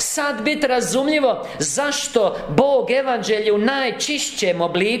ljudima sad biti razumljivo zašto Bog evanđelje u najčišćem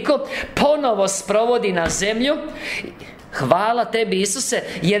obliku ponovo sprovodi na zemlju. Hvala tebi, Isuse,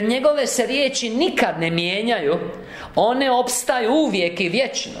 jer njegove se riječi nikad ne mijenjaju. One opstaju uvijek i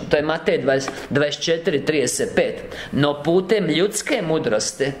vječno. To je Matej 24:35. No putem ljudske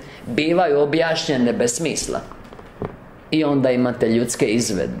mudrosti bivaju objašnjene bez smisla. I onda imate ljudske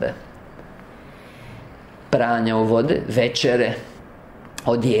izvedbe. Pranja u vodi, večere,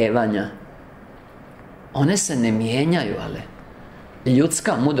 odjevanja. One se ne mijenjaju, ali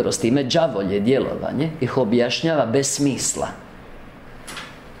ljudska mudrost, ime đavolje djelovanje, ih objašnjava bez smisla.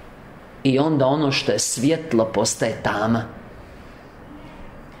 I onda ono što je svjetlo postaje tama.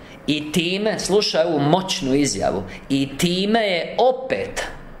 I time, slušaj ovu moćnu izjavu, i time je opet,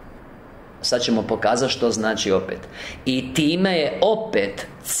 sad ćemo pokazati što znači opet, i time je opet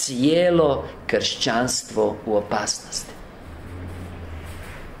cijelo kršćanstvo u opasnosti.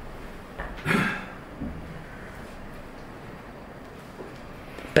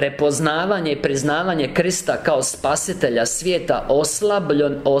 Prepoznavanje i priznavanje Krista kao spasitelja svijeta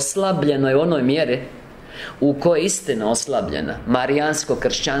oslabljeno je u onoj mjeri u kojoj je istina oslabljena. Marijansko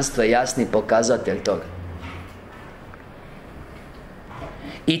kršćanstvo je jasni pokazatelj toga.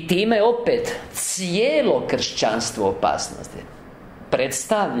 I time opet cijelo kršćanstvo u opasnosti.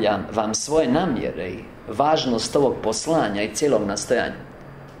 Predstavljam vam svoje namjere i važnost ovog poslanja i cijelog nastojanja,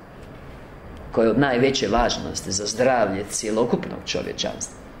 koje je od najveće važnosti za zdravlje cjelokupnog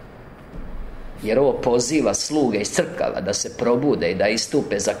čovječanstva. Jer ovo poziva sluge iz crkava da se probude i da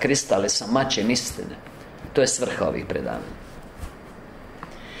istupe za Krista, ali sa mačem istine. To je svrha ovih predavanja.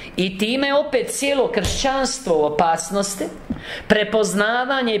 I time opet cijelo kršćanstvo u opasnosti.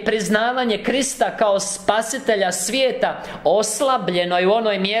 Prepoznavanje i priznavanje Krista kao spasitelja svijeta oslabljeno je u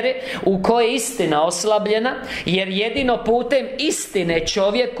onoj mjeri u kojoj je istina oslabljena, jer jedino putem istine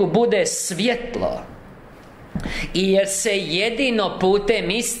čovjeku bude svjetlo. I jer se jedino putem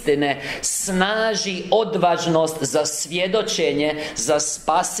istine snaži odvažnost za svjedočenje za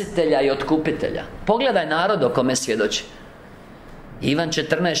spasitelja i otkupitelja. Pogledaj narod o kome svjedoči. Ivan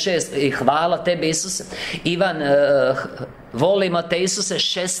 14.6 i hvala tebi, Isuse. Ivan, volimo te, Isuse,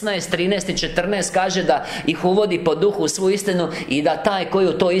 16, 13 i 14 kaže da ih uvodi po duhu u svu istinu i da taj koji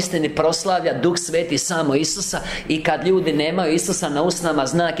u toj istini proslavlja Duh Sveti samo Isusa. I kad ljudi nemaju Isusa na usnama,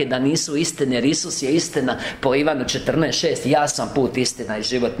 znak je da nisu istine, jer Isus je istina po Ivanu 14.6. Ja sam put, istina i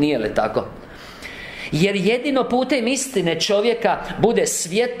život, nije li tako? Jer jedino putem istine čovjeka bude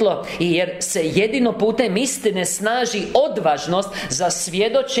svjetlo, i jer se jedino putem istine snaži odvažnost za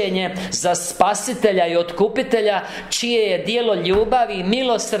svjedočenje za spasitelja i otkupitelja, čije je djelo ljubavi i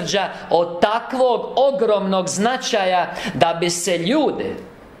milosrđa od takvog ogromnog značaja da bi se ljudi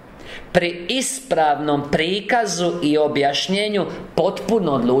pri ispravnom prikazu i objašnjenju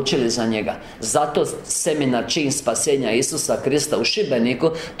potpuno odlučili za njega. Zato seminar čin spasenja Isusa Krista u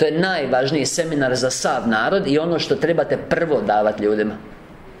Šibeniku, to je najvažniji seminar za sav narod i ono što trebate prvo davati ljudima.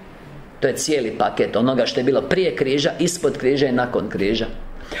 To je cijeli paket onoga što je bilo prije križa, ispod križa i nakon križa.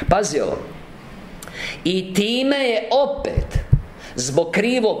 Pazi ovo. I time je opet, zbog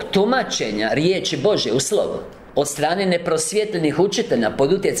krivog tumačenja riječi Božje u slovu od strane neprosvjetljenih učitelja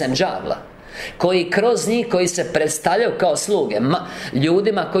pod utjecajem đavla, koji kroz njih, koji se predstavljaju kao sluge,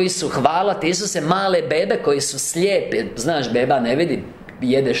 ljudima koji su, hvala ti Isuse, male bebe koji su slijepi. Znaš, beba ne vidi,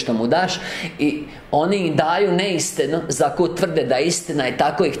 jede što mu daš, i oni im daju neistinu za koju tvrde da je istina, i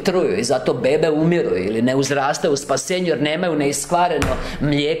tako ih truju, i zato bebe umiru ili ne uzrastaju u spasenju jer nemaju neiskvareno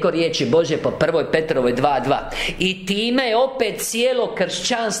mlijeko riječi Božje po 1. Petrovoj 2.2. I time je opet cijelo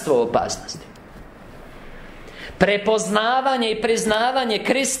kršćanstvo u opasnosti. Prepoznavanje i priznavanje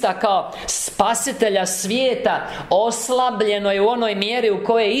Krista kao spasitelja svijeta oslabljeno je u onoj mjeri u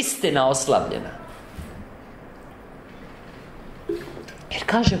kojoj je istina oslabljena. Jer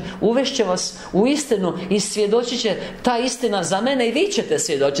kaže, uvešće vas u istinu i svjedočit će ta istina za mene i vi ćete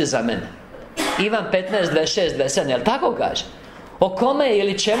svjedočiti za mene. Ivan 15, 26, 27, jel tako kaže? O kome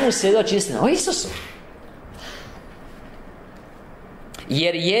ili čemu svjedoči istina? O Isusu.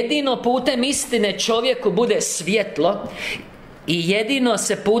 Jer jedino putem istine čovjeku bude svjetlo i jedino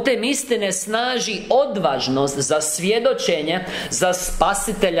se putem istine snaži odvažnost za svjedočenje za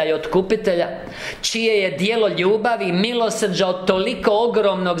spasitelja i otkupitelja, čije je djelo ljubavi i milosrđa od toliko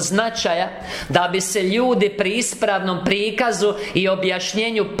ogromnog značaja da bi se ljudi pri ispravnom prikazu i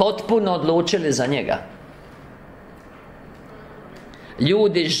objašnjenju potpuno odlučili za njega.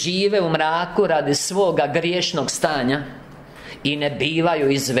 Ljudi žive u mraku radi svoga griješnog stanja i ne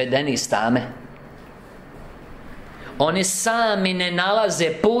bivaju izvedeni iz tame. Oni sami ne nalaze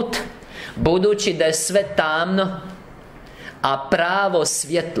put, budući da je sve tamno, a pravo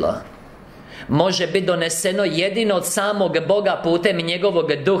svjetlo može biti doneseno jedino od samog Boga putem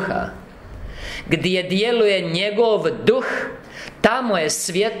njegovog duha. Gdje djeluje njegov duh, tamo je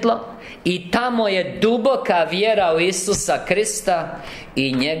svjetlo i tamo je duboka vjera u Isusa Krista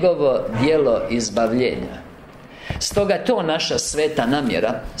i njegovo djelo izbavljenja. Stoga je to naša sveta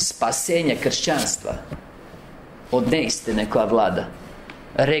namjera, spasenje kršćanstva od neistine koja vlada.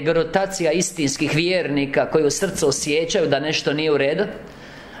 Regrutacija istinskih vjernika koji u srcu osjećaju da nešto nije u redu,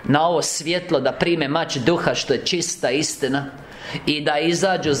 na ovo svjetlo da prime mač duha što je čista istina i da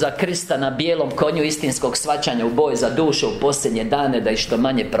izađu za Krista na bijelom konju istinskog shvaćanja u boj za dušu u posljednje dane, da i što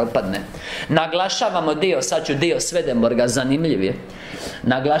manje propadne. Naglašavamo dio, sad ću dio Swedenborga, zanimljiv je.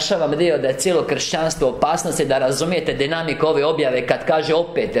 Naglašavam dio da je cijelo kršćanstvo opasnosti, da razumijete dinamiku ove objave kad kaže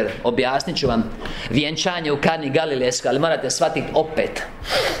opet, jer objasnit ću vam vjenčanje u Kani Galilejskoj, ali morate shvatiti opet.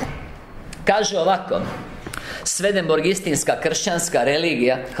 Kaže ovako: Swedenborg, istinska kršćanska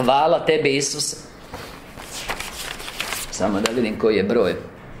religija, hvala tebi Isuse. Samo da vidim koji je broj.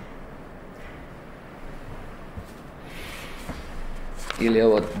 Ili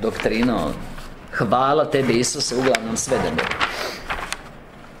ovo doktrino hvala tebi Isuse, uglavnom Swedenborg.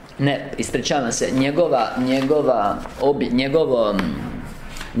 Ne, ispričavam se, njegovo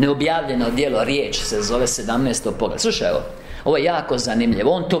neobjavljeno djelo Riječ se zove 17. pogled. Slušaj ovo je jako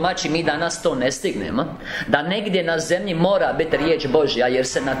zanimljivo. On tumači, mi danas to ne stignemo, da negdje na zemlji mora biti riječ Božja, jer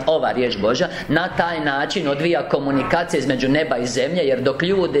se ova riječ Božja na taj način odvija komunikacija između neba i zemlje. Jer dok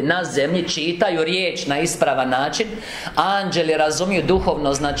ljudi na zemlji čitaju riječ na ispravan način, anđeli razumiju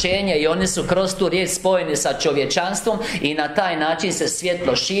duhovno značenje i oni su kroz tu riječ spojeni sa čovječanstvom i na taj način se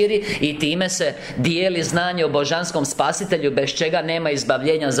svjetlo širi i time se dijeli znanje o božanskom spasitelju, bez čega nema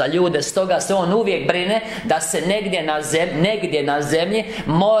izbavljenja za ljude. Stoga se on uvijek brine da se negdje na zemlji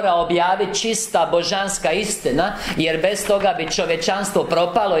mora objaviti čista božanska istina, jer bez toga bi čovječanstvo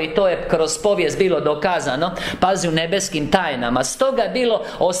propalo i to je kroz povijest bilo dokazano. Pazi, u nebeskim tajnama. Stoga je bilo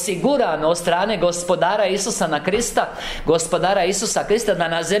osigurano od strane gospodara Isusa Krista da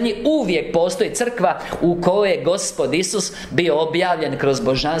na zemlji uvijek postoji crkva u kojoj je Gospod Isus bio objavljen kroz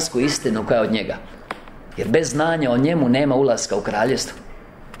božansku istinu koja je od njega. Jer bez znanja o njemu nema ulaska u kraljevstvo.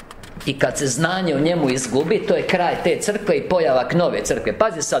 I kad se znanje o njemu izgubi, to je kraj te crkve i pojavak nove crkve.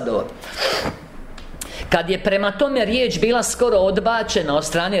 Pazi sad ovo. Kad je prema tome riječ bila skoro odbačena od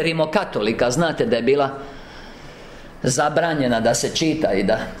strane rimokatolika, znate da je bila zabranjena da se čita i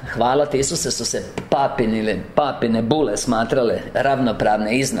da, hvala ti Isuse, su se papine bule smatrale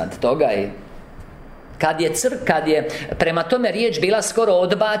ravnopravne iznad toga. I kad je prema tome riječ bila skoro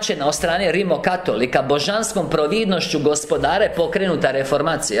odbačena od strane rimokatolika, božanskom providnošću gospodara je pokrenuta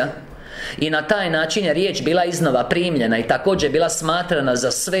reformacija. I na taj način je riječ bila iznova primljena i također bila smatrana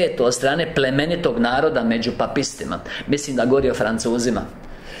za svetu od strane plemenitog naroda među papistima. Mislim da govori o Francuzima.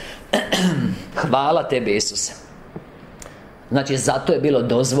 Hvala tebi Isuse. Znači, zato je bilo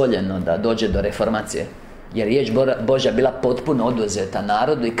dozvoljeno da dođe do reformacije, jer riječ Božja bila potpuno oduzeta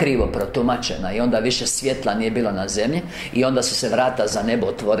narodu i krivo protumačena. I onda više svjetla nije bilo na zemlji i onda su se vrata za nebo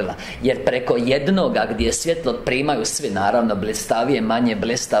otvorila. Jer preko jednoga gdje svjetlo primaju svi, naravno blistavije, manje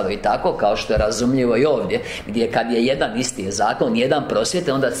blistavo i tako, kao što je razumljivo i ovdje, gdje kad je jedan isti je zakon, jedan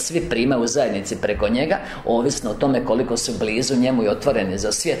prosvjete, onda svi primaju u zajednici preko njega, ovisno o tome koliko su blizu njemu i otvoreni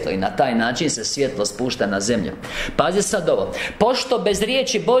za svjetlo. I na taj način se svjetlo spušta na zemlju. Pazi sad ovo. Pošto bez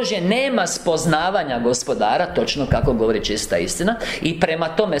riječi Božje nema spoznavanja Gospoda, točno kako govori čista istina, i prema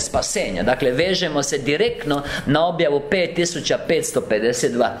tome spasenja. Dakle, vežemo se direktno na objavu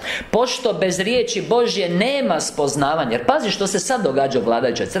 5552. Pošto bez riječi Božje nema spoznavanja. Jer pazi što se sad događa u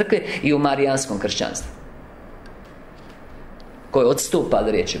vladajućoj crkvi i u marijanskom kršćanstvu. koji odstupa od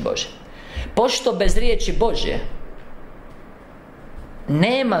riječi Božje. Pošto bez riječi Božje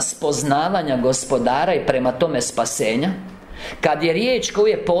nema spoznavanja Gospodara i prema tome spasenja, kad je riječ koju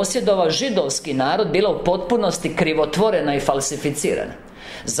je posjedovao židovski narod bila u potpunosti krivotvorena i falsificirana,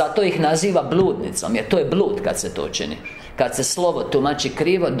 zato ih naziva bludnicom, jer to je blud kad se to čini. Kad se slovo tumači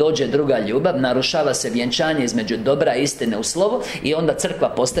krivo, dođe druga ljubav, narušava se vjenčanje između dobra i istine u slovo, i onda crkva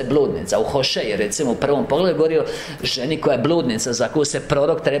postaje bludnica. U Hošeji, recimo, u prvom pogledu govori o ženi koja je bludnica, za koju se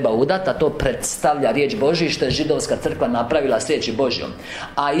prorok treba udati, a to predstavlja riječ Božju, što je židovska crkva napravila s riječi Božjom.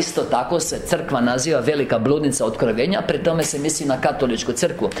 A isto tako se crkva naziva velika bludnica Otkrovenja, pri tome se misli na katoličku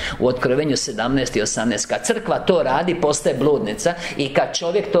crkvu u Otkrovenju 17 i 18. Kad crkva to radi, postaje bludnica, i kad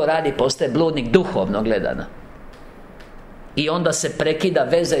čovjek to radi, postaje bludnik duhovno gledano. I onda se prekida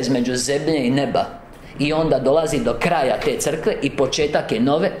veza između zemlje i neba. I onda dolazi do kraja te crkve i početak je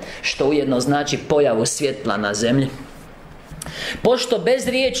nove, što ujedno znači pojavu svjetla na zemlji. Pošto bez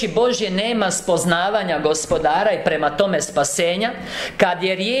riječi Božje nema spoznavanja Gospodara i prema tome spasenja, kad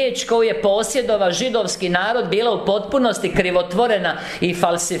je riječ koju je posjedovao židovski narod bila u potpunosti krivotvorena i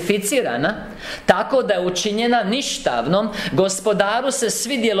falsificirana, tako da je učinjena ništavnom, Gospodaru se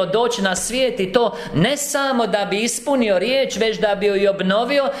svidjelo doći na svijet, i to ne samo da bi ispunio riječ, već da bi joj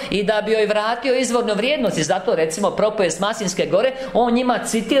obnovio i da bi joj vratio izvornu vrijednost. I zato, recimo, propovijest Masinske gore, on njima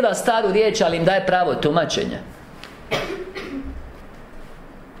citira staru riječ, ali im daje pravo tumačenje.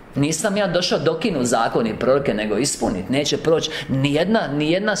 Nisam ja došao dokinuti zakon i proroke, nego ispuniti. Neće proći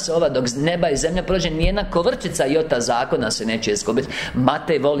nijedna sova, dok neba i zemlja prođe, nijedna kovrčica jota zakona se neće izgubiti.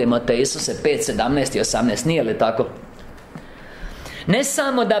 Matej, volimo te Isuse, 5, 17 i 18, nije li tako? Ne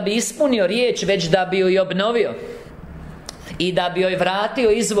samo da bi ispunio riječ, već da bi ju i obnovio i da bi joj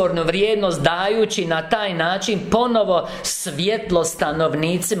vratio izvornu vrijednost, dajući na taj način ponovo svjetlo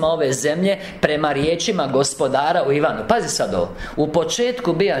stanovnicima ove zemlje prema riječima Gospodara u Ivanu. Pazi sad ovo. U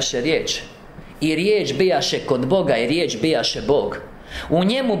početku bijaše riječ, i riječ bijaše kod Boga, i riječ bijaše Bog. U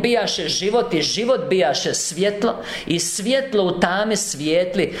njemu bijaše život, i život bijaše svjetlo, i svjetlo u tami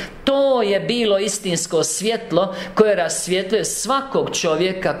svijetli. To je bilo istinsko svjetlo koje rasvjetljuje svakog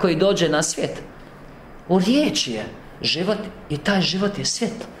čovjeka koji dođe na svijet. U riječi je život, i taj život je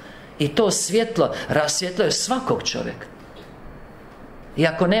svjetlo. I to svjetlo rasvjetljuje svakog čovjeka. I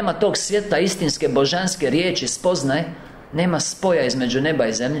ako nema tog svjetla istinske božanske riječi, spoznaje, nema spoja između neba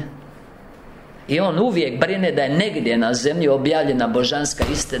i zemlje. I on uvijek brine da je negdje na zemlji objavljena božanska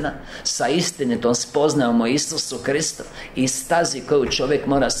istina, sa istinitom spoznajom o Isusu Kristu i stazi koju čovjek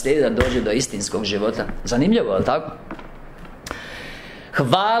mora slijediti da dođe do istinskog života. Zanimljivo, ali tako?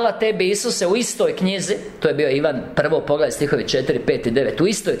 Hvala tebi, Isuse, u istoj knjizi, to je bio Ivan, prvo poglavlje, stihovi 4, 5 i 9. U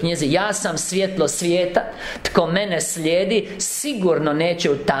istoj knjizi: ja sam svjetlo svijeta, tko mene slijedi sigurno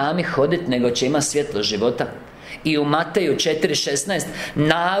neće u tami hoditi, nego će imati svjetlo života. I u Mateju 4:16: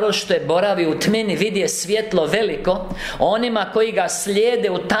 narod što je boravi u tmini vidje svjetlo veliko, onima koji ga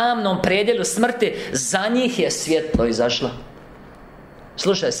slijede u tamnom predjelu smrti, za njih je svjetlo izašlo.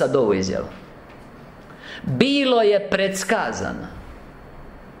 Slušaj sad ovu izjavu. Bilo je predskazano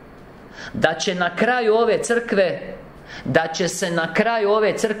da će na kraju ove crkve, da će se na kraju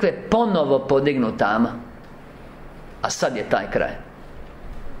ove crkve ponovo podignuti tama. A sad je taj kraj.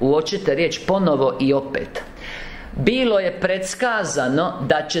 Uočite riječ ponovo i opet. Bilo je predskazano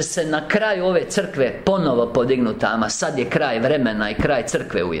da će se na kraju ove crkve ponovo podignuti tama. Sad je kraj vremena i kraj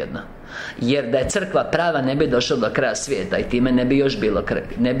crkve ujedno. Jer da je crkva prava, ne bi došlo do kraja svijeta, i time ne bi još bilo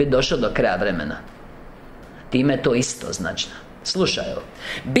ne bi došlo do kraja vremena. Time je to isto značno. Slušaj ovo.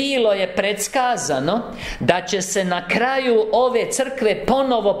 Bilo je predskazano da će se na kraju ove crkve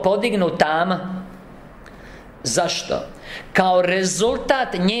ponovo podignuti tama. Zašto? Kao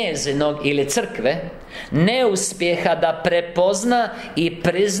rezultat njezinog ili crkve neuspjeha da prepozna i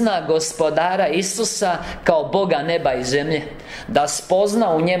prizna Gospodara Isusa kao Boga neba i zemlje, da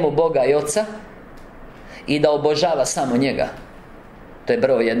spozna u njemu Boga i Oca i da obožava samo njega. To je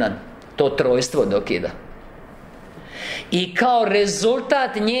broj 1. To trojstvo dokida. I kao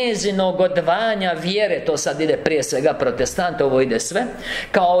rezultat njezinog odvajanja vjere, to sad ide prije svega protestanta, ovo ide sve,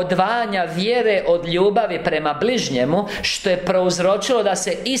 kao odvajanja vjere od ljubavi prema bližnjemu, što je prouzročilo da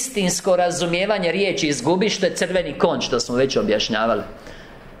se istinsko razumijevanje riječi izgubi, što je crveni konj, što smo već objašnjavali.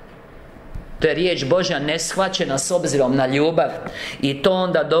 To je riječ Božja neshvaćena s obzirom na ljubav, i to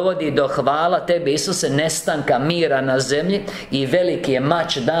onda dovodi do, hvala tebi Isuse, nestanka mira na zemlji, i veliki je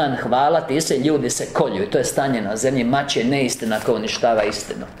mač dan, hvala ti Isuse, ljudi se kolju, i to je stanje na zemlji. Mač je neistina koja uništava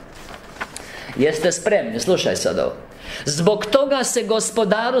istinu. Jeste spremni? Slušaj sad ovo. Zbog toga se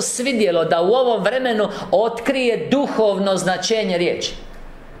Gospodaru svidjelo da u ovom vremenu otkrije duhovno značenje riječi.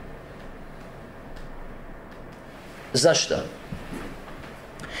 Zašto?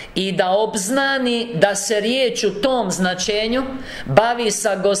 i da obznani da se riječ u tom značenju bavi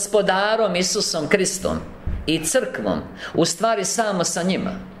sa gospodarom Isusom Kristom i crkvom, u stvari samo sa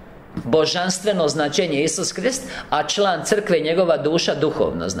njima. Božanstveno značenje Isus Krist, a član crkve njegova duša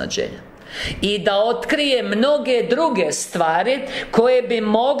duhovno značenje. I da otkrije mnoge druge stvari koje bi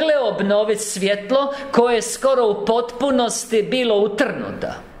mogle obnoviti svjetlo koje je skoro u potpunosti bilo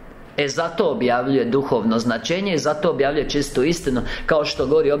utrnuta. Zato objavljuje duhovno značenje i zato objavljuje čistu istinu, kao što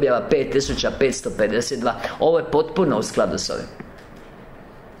govori objava 5552. Ovo je potpuno u skladu s ovim.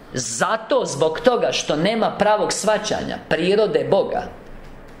 Zato, zbog toga što nema pravog shvaćanja prirode Boga,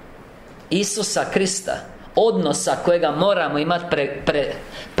 Isusa Krista, odnosa kojega moramo imati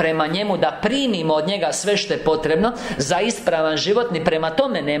prema njemu, da primimo od njega sve što je potrebno za ispravan život, ni prema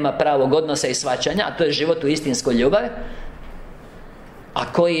tome nema pravog odnosa i shvaćanja, a to je život u istinskoj ljubavi,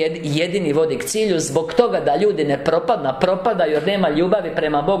 a koji jedini vodi k cilju. Zbog toga da ljudi ne propadaju jer nema ljubavi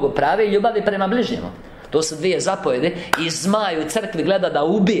prema Bogu prave i ljubavi prema bližnjemu. To su dvije zapovjedi. I zmaj u crkvi gleda da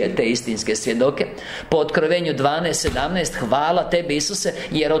ubije te istinske svjedoke. Po Otkrovenju 12:17, hvala tebi Isuse,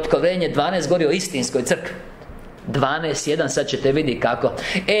 jer Otkrovenje 12 govori o istinskoj crkvi. 12:1, sad ćete vidjeti kako.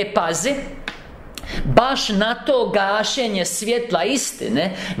 Pazi, baš na to gašenje svjetla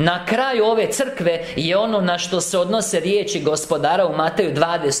istine na kraju ove crkve je ono na što se odnose riječi gospodara u Mateju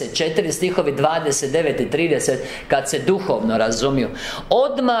 24 stihovi 29 i 30, kad se duhovno razumiju.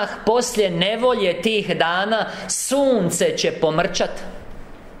 Odmah poslije nevolje tih dana sunce će pomrčat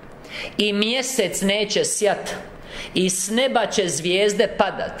i mjesec neće sjat i s neba će zvijezde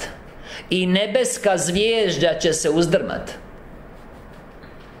padat i nebeska zvijezda će se uzdrmat.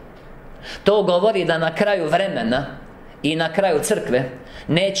 To govori da na kraju vremena i na kraju crkve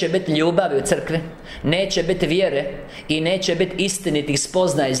neće biti ljubavi u crkvi, neće biti vjere i neće biti istinitih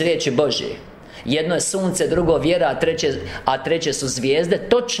spoznaja iz riječi Božje. Jedno je sunce, drugo vjera, a treće su zvijezde.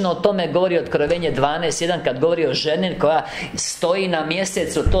 Točno o tome govori Otkrovenje 12:1, kad govori o ženi koja stoji na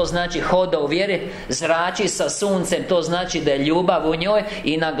mjesecu, to znači hoda u vjeri, zrači sa suncem, to znači da je ljubav u njoj,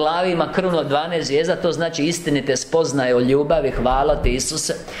 i na glavi ima krunu od 12 zvijezda, to znači istinite spoznaje o ljubavi, hvala ti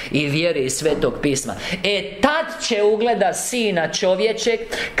Isuse, i vjeri iz Svetog Pisma. Tad će ugleda Sina čovječeg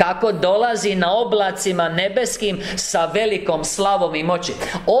kako dolazi na oblacima nebeskim sa velikom slavom i moći.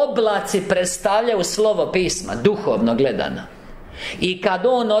 Oblaci predstavljaju slovo Pisma, duhovno gledano. I kad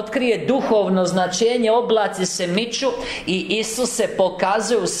on otkrije duhovno značenje, oblaci se miču i Isus se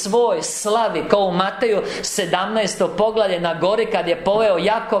pokazuje u svoj slavi, kao u Mateju 17. poglavlje na gori, kad je poveo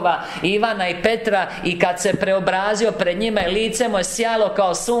Jakova, Ivana i Petra, i kad se preobrazio pred njima i lice mu je sjalo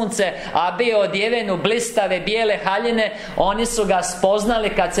kao sunce, a bio odjeven u blistave bijele haljine. Oni su ga spoznali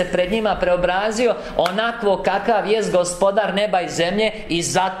kad se pred njima preobrazio onakvo kakav jest gospodar neba i zemlje, i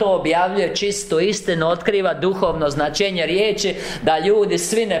zato objavljuje čistu istinu, otkriva duhovno značenje riječi, da ljudi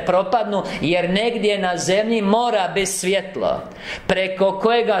svi ne propadnu, jer negdje na zemlji mora biti svjetlo preko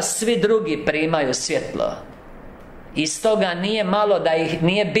kojega svi drugi primaju svjetlo. I stoga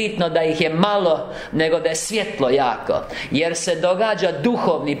nije bitno da ih je malo, nego da je svjetlo jako, jer se događa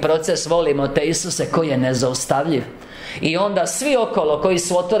duhovni proces, volimo te Isuse, koji je nezaustavljiv. I onda svi okolo koji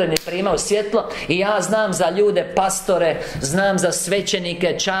su otvoreni primaju svjetlo. I ja znam za ljude, pastore, znam za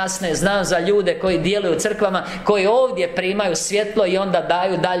svećenike časne, znam za ljude koji djeluju u crkvama, koji ovdje primaju svjetlo i onda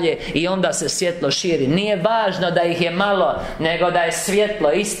daju dalje, i onda se svjetlo širi. Nije važno da ih je malo, nego da je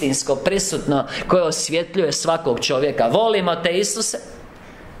svjetlo istinsko prisutno, koje osvjetljuje svakog čovjeka. Volimo te Isuse.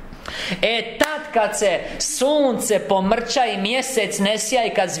 Tad kad se sunce pomrča i mjesec ne sija, i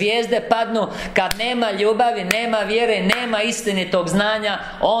kad zvijezde padnu, kad nema ljubavi, nema vjere, nema istinitog znanja,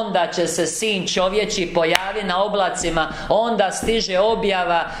 onda će se Sin čovječi pojavi na oblacima. Onda stiže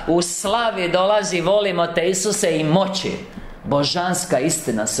objava, u slavi dolazi, volimo te Isuse, i moći. Božanska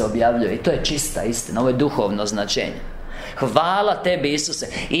istina se objavljuje, i to je čista istina, ovo je duhovno značenje. Hvala tebi Isuse.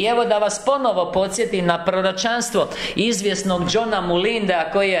 I evo da vas ponovo podsjetim na proročanstvo izvjesnog Johna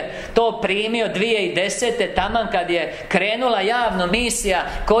Mulindea, koji je to primio 2010. taman kad je krenula javna misija,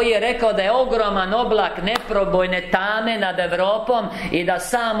 koji je rekao da je ogroman oblak neprobojne tame nad Europom i da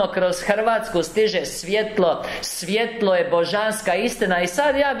samo kroz Hrvatsku stiže svjetlo. Svjetlo je božanska istina. I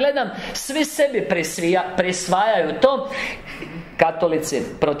sad ja gledam, svi sebi prisvajaju to, katolici,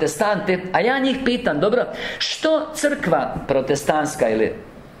 protestanti, a ja njih pitam, dobro, što crkva protestantska ili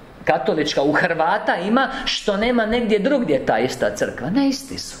katolička u Hrvata ima što nema negdje drugdje ta ista crkva? Ne,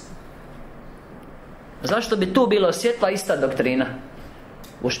 isti su. Zašto bi tu bilo svjetla ista doktrina?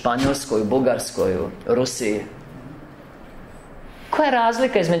 U Španjolskoj, u Bugarskoj, u Rusiji. Koja je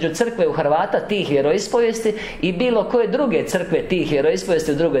razlika između crkve u Hrvata tih vjeroispovijesti i bilo koje druge crkve tih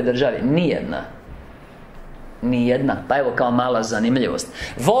vjeroispovijesti u drugoj državi? Nijedna. Nijedna. Pa evo kao mala zanimljivost.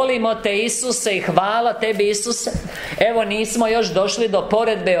 Volimo te Isuse i hvala tebi Isuse. Evo nismo još došli do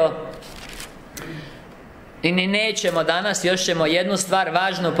poredbe i ni nećemo danas, još ćemo jednu stvar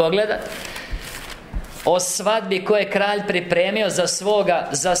važnu pogledati. O svadbi koju je kralj pripremio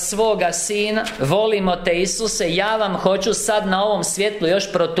za svoga sina. Volimo te Isuse. Ja vam hoću sad na ovom svjetlu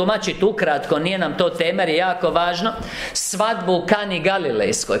još protumačiti ukratko, nije nam to tema jer je jako važno. Svadbu u Kani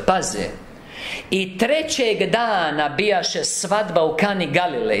Galilejskoj. Pazi. I trećeg dana bijaše svadba u Kani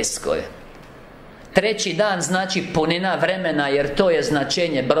Galilejskoj. Treći dan znači punina vremena, jer to je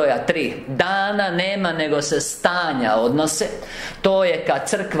značenje broja 3. Dana nema, nego se stanja odnose. To je kad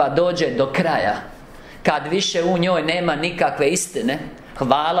crkva dođe do kraja, kad više u njoj nema nikakve istine.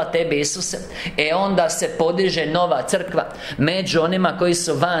 Hvala tebi Isuse. Onda se podiže nova crkva. Među onima koji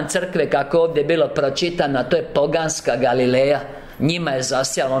su van crkve, kako ovdje bilo pročitano, to je poganska Galileja. Njima je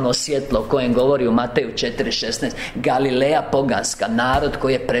zasjalo ono svjetlo o kojem govori u Mateju 4.16. Galileja poganska, narod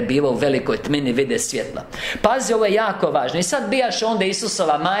koji je prebivao u velikoj tmini, vide svjetla. Pazi, ovo je jako važno. I sad bijaš onda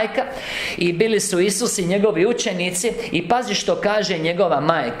Isusova majka, i bili su Isus i njegovi učenici. I pazi što kaže njegova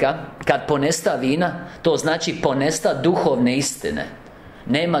majka. Kad ponesta vina, to znači ponesta duhovne istine.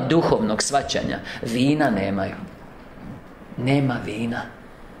 Nema duhovnog shvaćanja. Vina nemaju. Nema vina.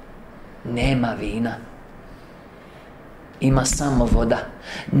 Nema vina. Ima samo voda.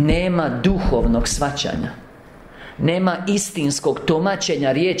 Nema duhovnog shvaćanja. Nema istinskog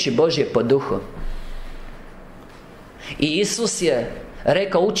tumačenja riječi Božje po duhu. I Isus je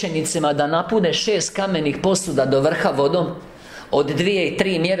rekao učenicima da napune 6 kamenih posuda do vrha vodom, od 2 i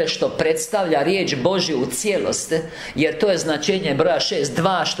 3 mjere, što predstavlja riječ Božju u cijelosti, jer to je značenje broja 6.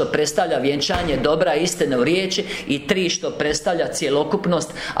 2 što predstavlja vjenčanje dobra istine u riječi, i 3 što predstavlja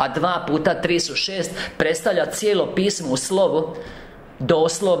cjelokupnost, a 2 puta 3 su 6, predstavlja cijelo pismo u slovu,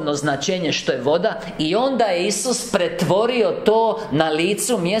 doslovno značenje što je voda. I onda je Isus pretvorio to na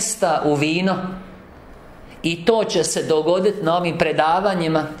licu mjesta u vino. I to će se dogoditi na ovim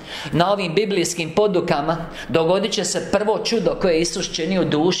predavanjima, na ovim biblijskim podukama. Dogodit će se prvo čudo koje je Isus čini u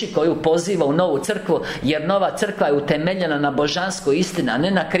duši, koju poziva u novu crkvu, jer nova crkva je utemeljena na božanskoj istini, a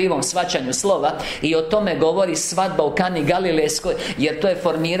ne na krivom shvaćanju slova. I o tome govori svadba u Kani Galilejskoj, jer to je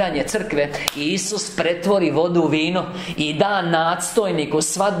formiranje crkve. I Isus pretvori vodu u vino i da nadstojniku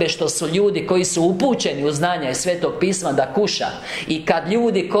svadbe, što su ljudi koji su upućeni u znanja iz Svetog Pisma, da kuša. I kad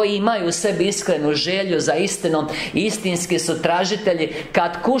ljudi koji imaju u sebi iskrenu želju za istinom, istinski su tražitelji,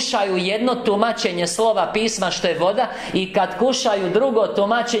 kad kušaju jedno tumačenje slova Pisma, što je voda, i kad kušaju drugo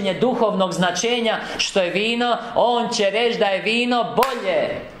tumačenje duhovnog značenja, što je vino, on će reći da je vino bolje.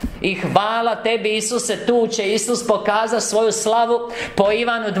 I hvala tebi Isuse. Tu će Isus pokazati svoju slavu po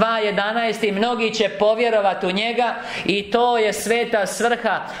Ivanu 2.11. i mnogi će povjerovati u njega. I to je sveta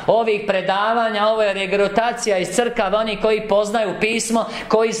svrha ovih predavanja. Ovo je regrutacija iz crkava. Oni koji poznaju pismo,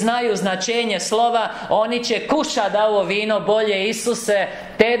 koji znaju značenje slova, oni će kušati da ovo vino bolje. Isuse,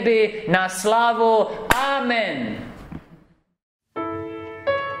 tebi na slavu. Amen.